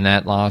season.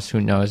 That loss,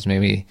 who knows,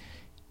 maybe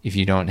if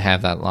you don't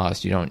have that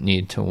loss, you don't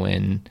need to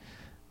win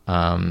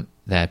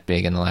that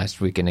big in the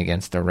last weekend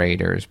against the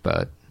Raiders.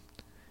 But,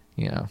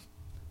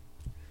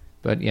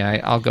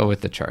 I'll go with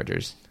the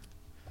Chargers.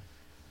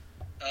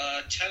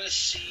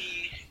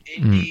 Tennessee,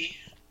 Indy.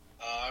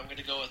 I'm going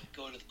to go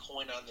to the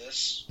coin on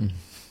this.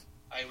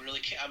 I really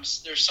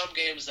can't. There's some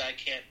games that I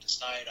can't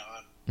decide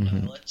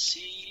on. Let's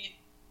see.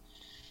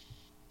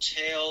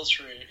 Tails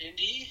for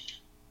Indy.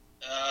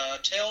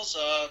 Tails.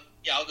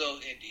 I'll go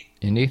Indy.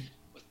 Indy.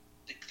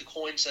 The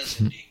coin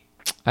says Indy.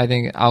 I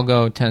think I'll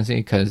go Tennessee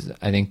because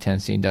I think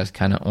Tennessee does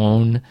kind of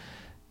own.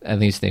 At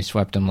least they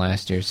swept them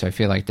last year, so I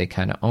feel like they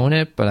kind of own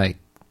it. But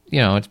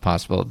it's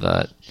possible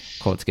that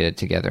Colts get it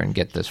together and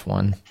get this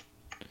one.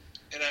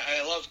 And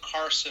I love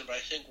Carson, but I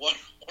think one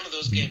of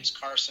those games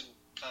Carson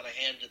kind of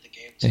handed the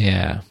game to.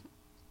 Yeah.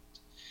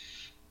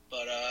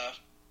 But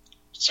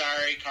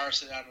sorry,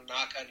 Carson, I don't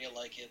knock on you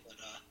like it, but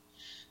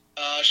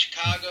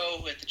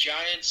Chicago with the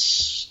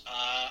Giants,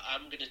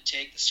 I'm going to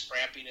take the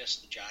scrappiness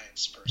of the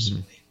Giants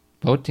personally.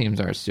 Both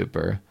teams are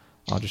super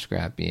ultra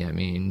scrappy. I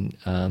mean,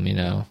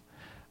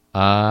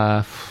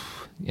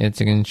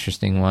 it's an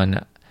interesting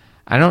one.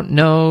 I don't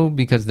know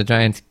because the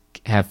Giants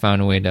have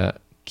found a way to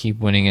keep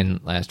winning,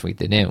 and last week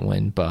they didn't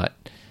win, but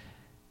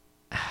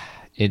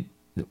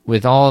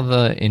with all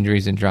the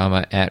injuries and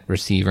drama at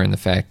receiver and the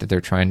fact that they're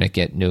trying to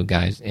get new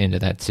guys into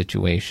that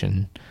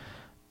situation,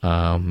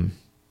 I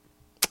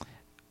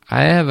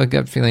have a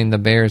gut feeling the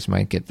Bears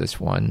might get this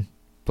one,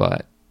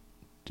 but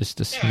just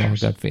a small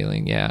gut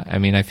feeling. Yeah, I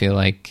mean, I feel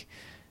like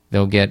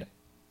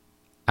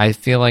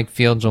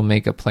Fields will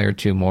make a play or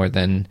two more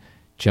than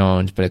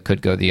Jones, but it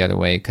could go the other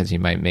way because he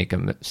might make a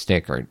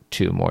mistake or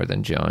two more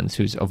than Jones,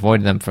 who's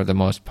avoided them for the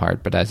most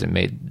part, but hasn't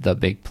made the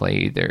big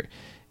play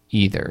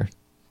either.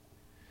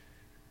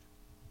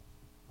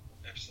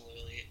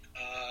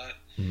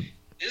 Absolutely.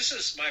 This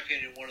is, in my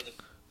opinion, one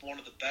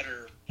of the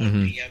better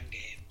 1 p.m.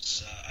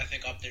 games. I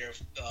think up there,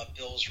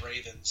 Bills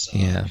Ravens.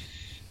 Yeah.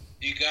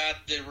 You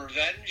got the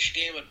revenge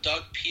game of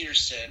Doug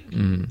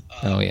Peterson.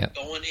 Going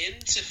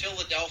into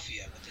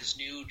Philadelphia with his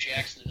new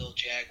Jacksonville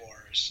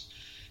Jaguars.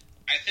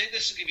 I think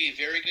this is going to be a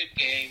very good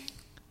game.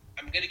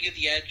 I'm going to give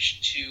the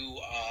edge to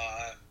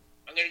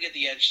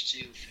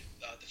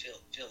the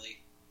Philly.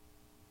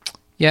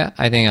 Yeah,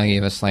 I think I'll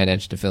give a slight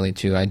edge to Philly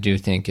too. I do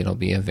think it'll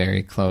be a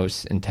very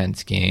close,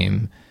 intense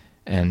game,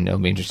 and it'll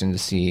be interesting to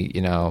see,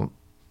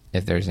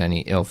 if there's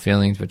any ill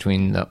feelings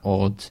between the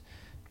old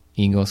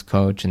Eagles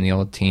coach and the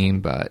old team.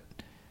 But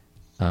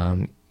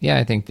I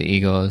think the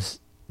Eagles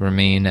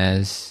remain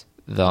as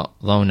the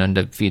lone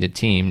undefeated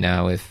team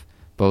now. If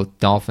both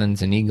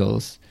Dolphins and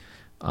Eagles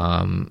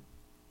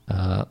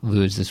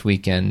lose this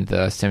weekend,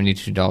 the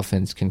 72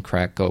 Dolphins can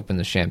crack open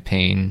the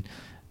champagne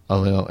a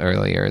little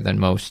earlier than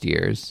most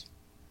years.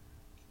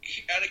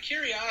 Out of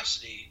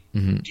curiosity, do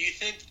you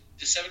think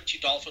the 72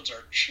 Dolphins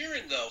are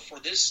cheering, though, for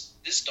this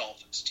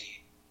Dolphins team?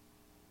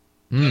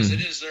 Because it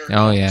is their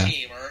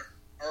team.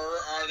 Or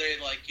are they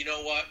like, you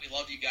know what, we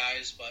love you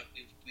guys, but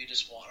we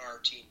just want our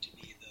team to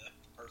be the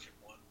perfect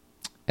one?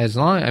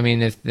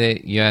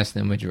 If you ask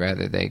them, would you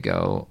rather they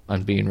go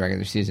unbeaten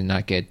regular season,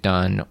 not get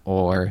done,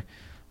 or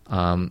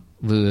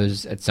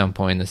lose at some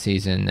point in the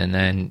season and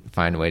then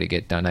find a way to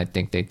get done, I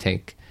think they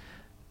take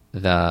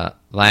the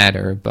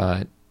latter.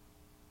 But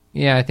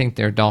yeah, I think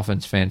they're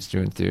Dolphins fans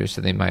through and through,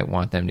 so they might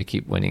want them to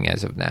keep winning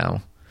as of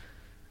now.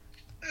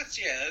 That's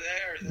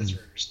very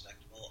respectable.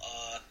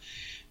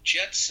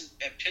 Jets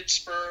at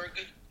Pittsburgh.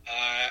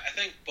 I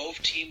think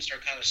both teams are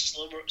kind of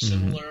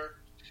similar.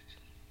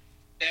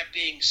 That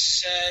being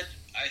said,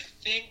 I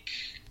think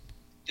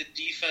the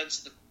defense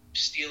of the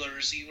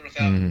Steelers, even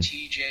without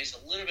TJ, is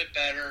a little bit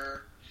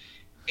better.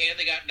 And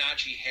they got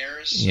Najee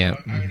Harris, so I'm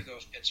going to go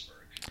with Pittsburgh.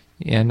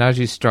 Yeah,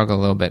 Najee struggled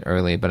a little bit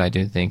early, but I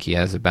do think he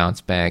has a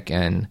bounce back,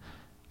 and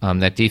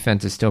that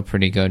defense is still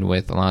pretty good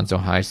with Alonzo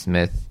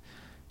Highsmith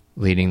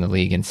leading the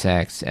league in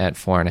sacks at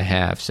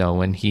 4.5. So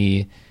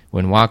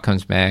when Watt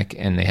comes back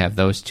and they have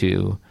those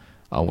two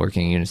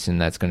working in unison,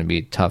 that's going to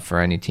be tough for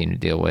any team to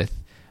deal with.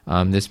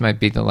 This might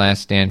be the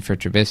last stand for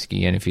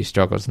Trubisky, and if he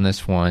struggles in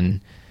this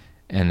one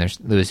and they're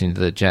losing to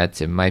the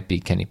Jets, it might be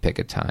Kenny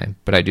Pickett time.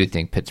 But I do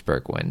think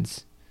Pittsburgh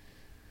wins.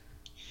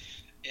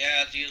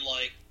 Yeah, dude,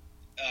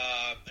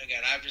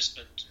 again, I've just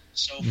been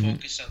so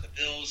focused on the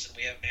Bills, and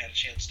we haven't had a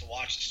chance to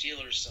watch the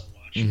Steelers so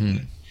much.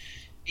 But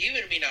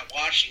even me not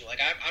watching,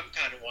 I'm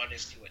kind of wanting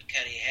to see what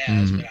Kenny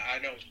has, but I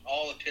know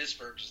all of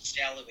Pittsburgh is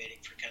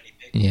salivating for Kenny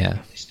Pickett to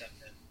finally step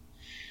in.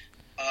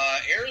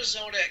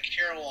 Arizona at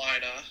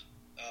Carolina,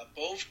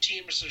 both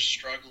teams are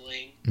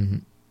struggling.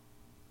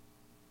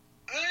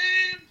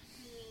 I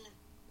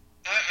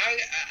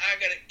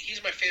got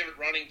he's my favorite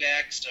running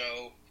back,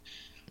 so.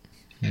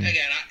 Again,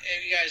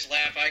 you guys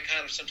laugh. I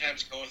kind of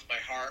sometimes go with my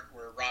heart,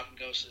 where Robin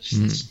goes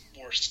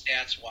more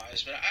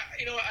stats-wise. But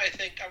I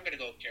think I'm going to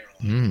go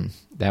Carolina.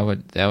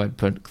 That would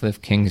put Cliff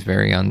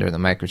Kingsbury under the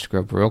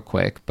microscope real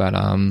quick. But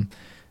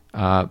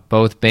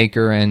both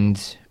Baker and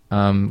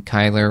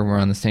Kyler were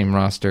on the same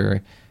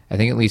roster, I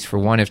think at least for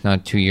 1, if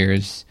not 2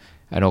 years,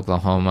 at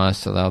Oklahoma.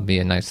 So that'll be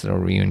a nice little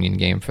reunion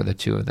game for the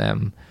two of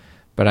them.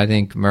 But I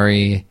think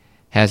Murray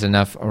has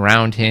enough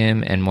around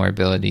him and more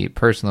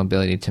personal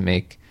ability to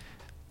make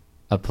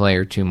a play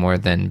or two more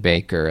than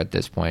Baker at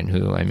this point,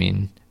 who,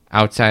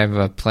 outside of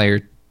a play or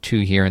two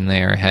here and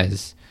there,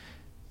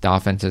 the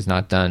offense has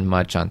not done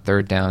much on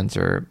third downs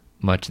or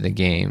much of the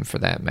game for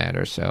that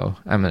matter. So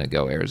I'm going to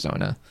go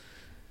Arizona.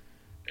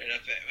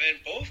 And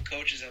both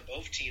coaches on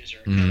both teams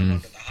are kind of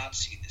under the hot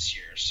seat this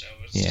year, so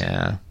it's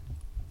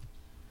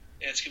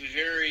going to be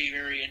very,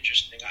 very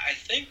interesting. I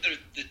think they're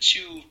the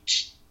two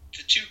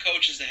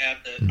coaches that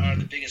are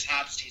the biggest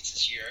hot seats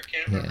this year. I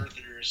can't remember if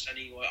there's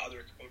any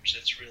other coach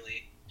that's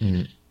really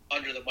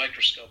under the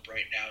microscope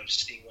right now to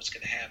see what's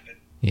going to happen.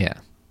 Yeah.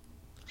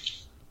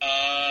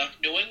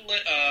 New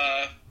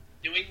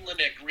England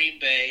at Green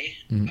Bay.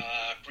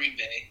 Green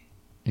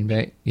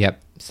Bay.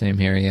 Yep. Same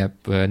here.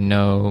 Yep.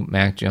 No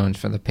Mac Jones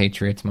for the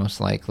Patriots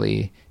most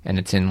likely, and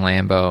it's in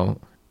Lambeau.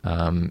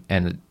 And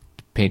the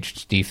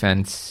Patriots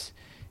defense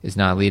is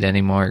not elite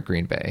anymore at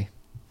Green Bay.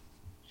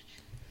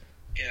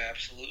 Yeah,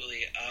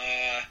 absolutely.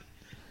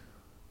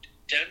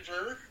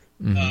 Denver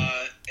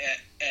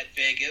at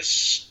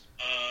Vegas.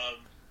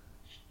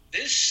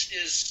 This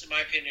is, in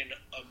my opinion,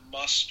 a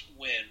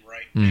must-win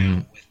right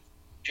now with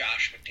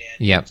Josh McDaniels.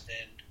 Yep.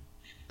 And,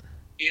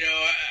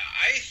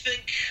 I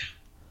think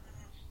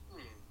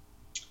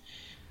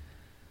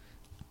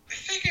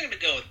I'm going to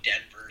go with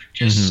Denver.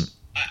 Just,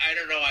 I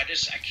don't know. I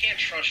can't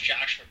trust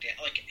Josh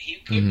McDaniels. He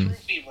could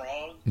prove me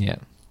wrong. Yeah.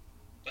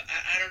 But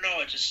I don't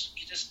know.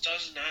 He just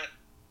does not.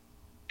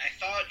 I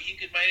thought he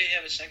might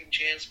have a second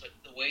chance, but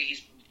the way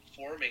he's been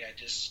performing,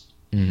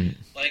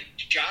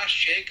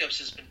 Josh Jacobs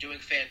has been doing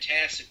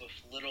fantastic with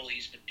little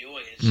he's been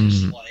doing. It's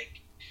just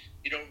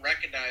you don't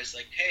recognize,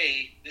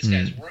 hey, this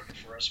guy's working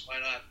for us. Why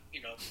not,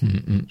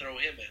 throw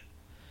him in?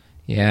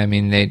 Yeah,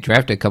 they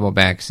drafted a couple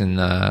backs in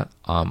the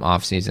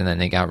offseason, and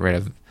they got rid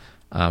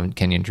of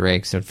Kenyon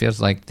Drake. So it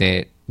feels like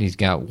he's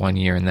got 1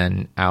 year and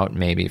then out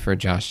maybe for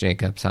Josh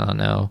Jacobs. I don't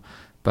know.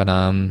 But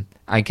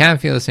I kind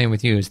of feel the same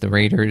with you. As the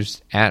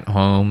Raiders at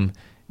home,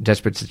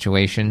 desperate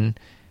situation,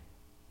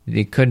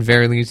 they could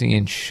very easily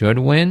and should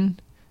win.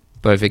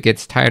 But if it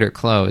gets tight or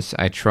close,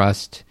 I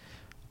trust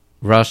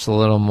Russ a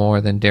little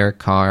more than Derek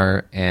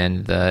Carr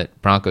and the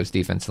Broncos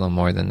defense a little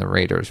more than the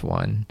Raiders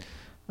one.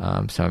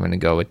 So I'm going to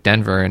go with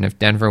Denver. And if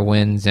Denver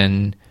wins,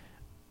 and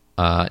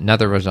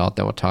another result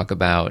that we'll talk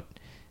about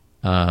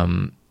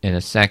in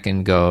a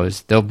second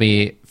goes, they'll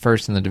be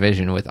first in the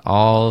division with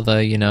all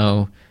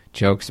the,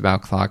 jokes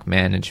about clock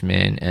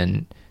management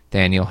and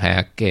Daniel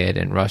Hackett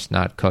and Russ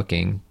not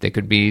cooking. They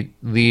could be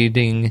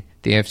leading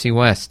the AFC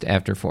West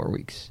after 4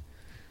 weeks.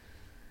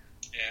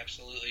 Yeah,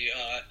 absolutely.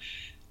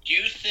 Do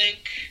you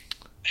think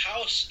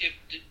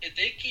if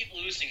they keep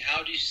losing,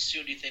 how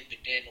soon do you think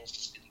McDaniels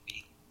is going to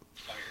be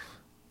fired?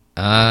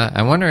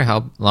 I wonder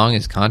how long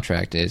his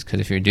contract is,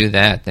 because if you do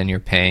that, then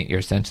you're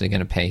essentially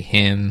going to pay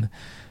him,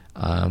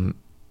 John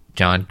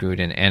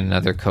Gruden, and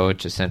another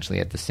coach essentially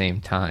at the same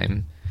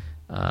time.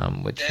 I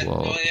forget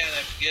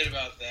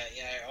about that.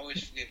 Yeah, I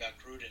always forget about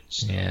Gruden.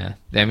 So. Yeah,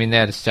 they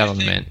had a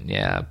settlement. Do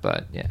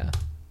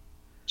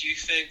you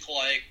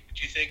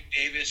think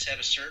Davis at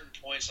a certain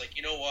point is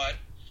you know what?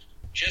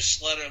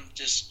 Just let him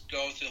just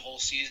go through the whole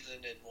season,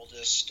 and we'll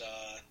just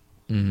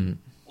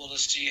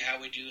see how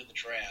we do in the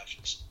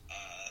draft.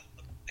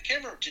 I can't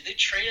remember. Did they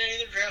trade any of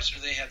their drafts, or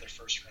did they have their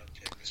first round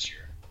pick this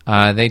year?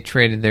 They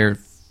traded their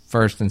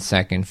first and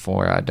second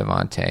for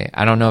Devontae.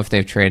 I don't know if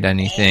they've traded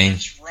anything. Oh,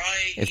 that's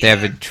right. If they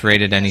haven't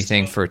traded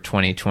anything for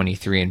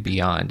 2023 and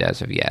beyond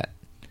as of yet.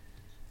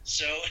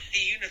 So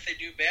even if they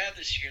do bad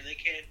this year, they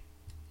can't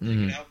They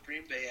could help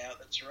Green Bay out.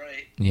 That's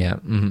right. Yeah.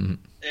 Mm-hmm.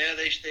 Yeah,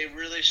 they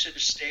really should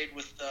have stayed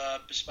with oh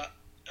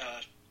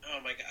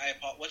my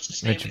God, what's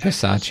his name? Richard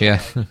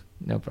Bisaccia.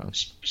 No problem.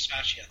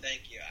 Bisaccia,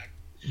 thank you.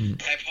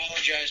 I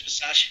apologize,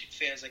 Bisaccia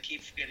fans. I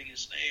keep forgetting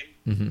his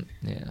name.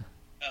 Mm-hmm. Yeah.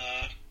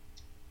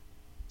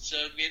 So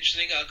it'd be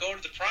interesting. Going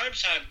to the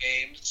primetime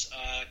games,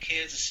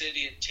 Kansas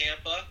City and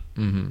Tampa.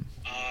 Mm-hmm.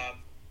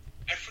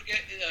 I forget.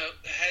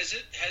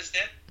 Has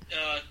that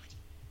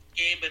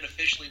game been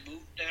officially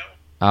moved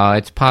now?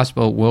 It's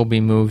possible it will be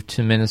moved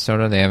to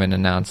Minnesota. They haven't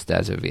announced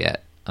as of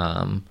yet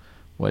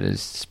what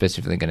is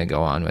specifically going to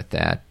go on with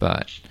that.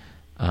 But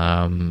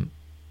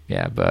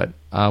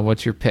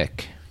what's your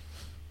pick?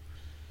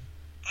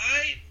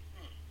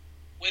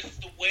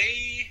 With the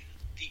way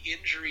the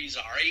injuries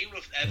are, even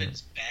with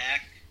Evans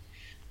back,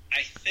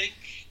 I think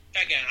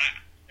again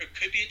there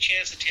could be a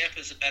chance that Tampa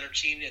is a better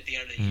team at the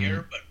end of the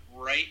year. But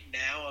right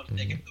now, I'm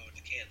thinking going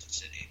to Kansas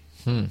City.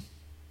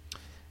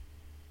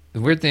 The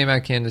weird thing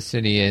about Kansas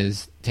City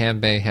is Tampa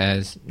Bay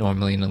has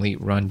normally an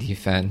elite run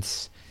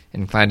defense,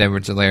 and Clyde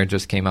Edwards-Helaire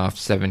just came off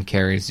 7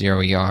 carries, 0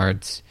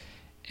 yards.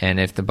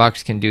 And if the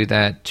Bucs can do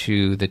that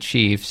to the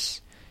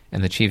Chiefs,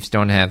 and the Chiefs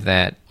don't have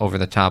that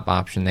over-the-top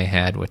option they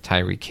had with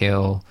Tyreek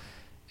Hill,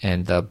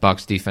 and the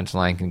Bucs defensive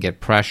line can get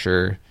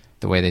pressure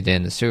the way they did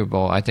in the Super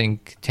Bowl, I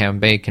think Tampa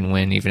Bay can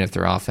win even if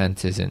their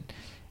offense isn't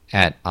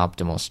at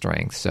optimal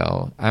strength.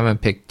 So I'm going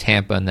to pick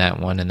Tampa in that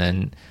one, and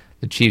then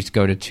the Chiefs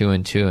go to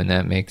 2-2, and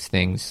that makes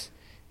things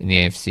in the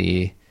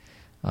AFC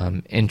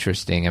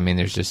interesting. I mean,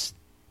 there's just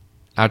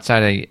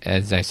outside of,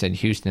 as I said,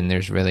 Houston,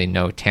 there's really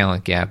no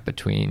talent gap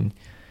between,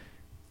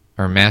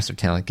 or massive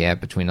talent gap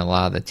between a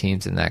lot of the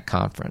teams in that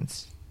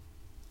conference.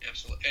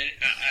 Absolutely. And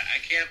I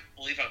can't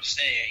believe I'm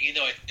saying it.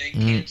 Even though I think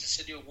Kansas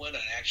City will win, I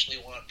actually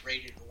want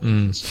Brady to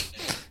win.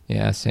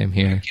 Yeah, same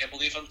here. I can't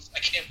believe I'm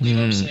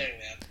saying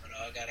that, but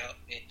God help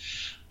me.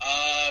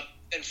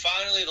 And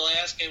finally, the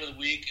last game of the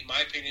week, in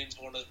my opinion, is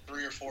one of the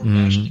 3 or 4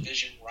 best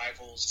division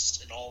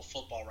rivals in all of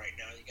football right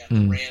now. You got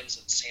the Rams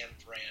and San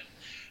Fran.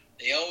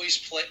 They always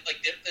play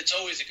it's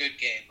always a good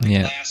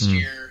game. Last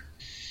year,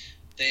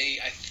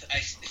 I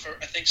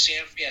think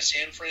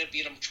San Fran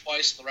beat them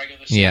twice in the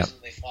regular season. Yeah.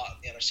 They fought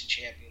in the NFC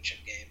Championship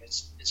game.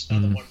 It's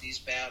another one of these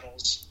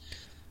battles.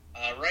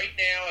 Right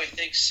now, I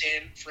think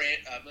San Fran.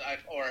 I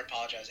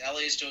apologize. LA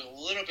is doing a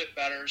little bit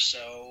better,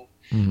 so.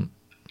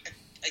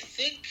 I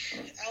think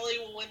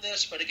LA will win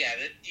this, but again,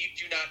 you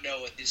do not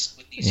know with these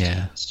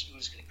teams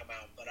who's going to come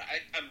out. But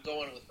I'm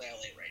going with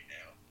LA right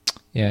now.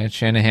 Yeah,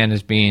 Shanahan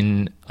has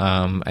been,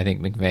 I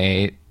think,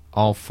 McVay,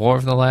 all 4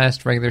 of the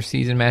last regular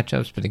season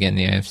matchups. But again,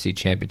 the NFC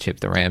Championship,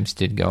 the Rams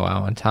did go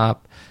out on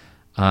top.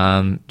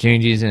 Jimmy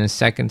G's in his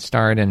second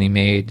start, and he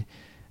made,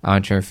 I'm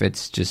not sure if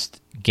it's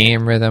just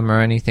game rhythm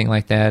or anything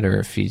like that, or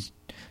if he's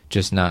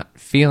just not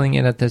feeling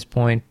it at this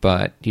point.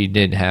 But he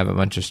did have a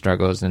bunch of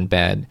struggles and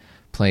bad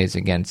plays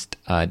against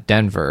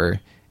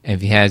Denver. And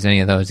if he has any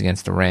of those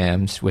against the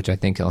Rams, which I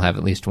think he'll have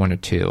at least 1 or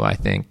 2, I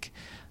think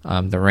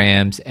the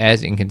Rams,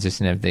 as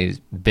inconsistent as they've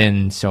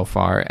been so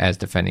far as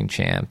defending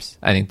champs,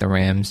 I think the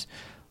Rams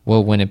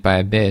will win it by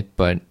a bit,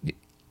 but it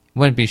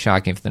wouldn't be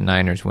shocking if the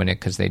Niners win it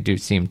because they do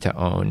seem to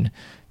own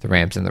the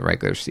Rams in the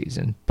regular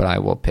season. But I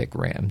will pick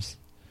Rams.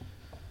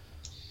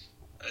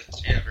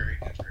 Yeah, very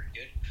good, very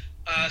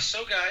good.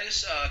 So,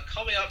 guys,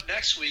 coming up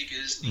next week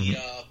is the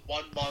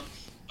 1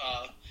 month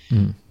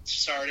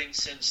starting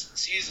since the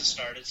season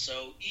started.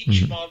 So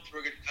each month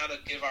we're going to kind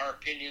of give our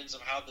opinions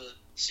of how the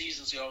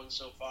season's going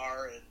so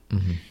far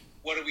and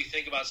what do we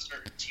think about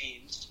certain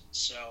teams.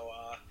 So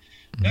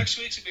next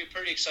week's going to be a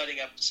pretty exciting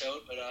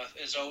episode. But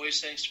as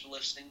always, thanks for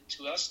listening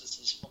to us. This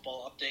is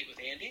Football Update with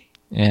Andy.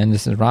 And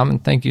this is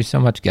Ramen. Thank you so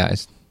much,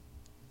 guys.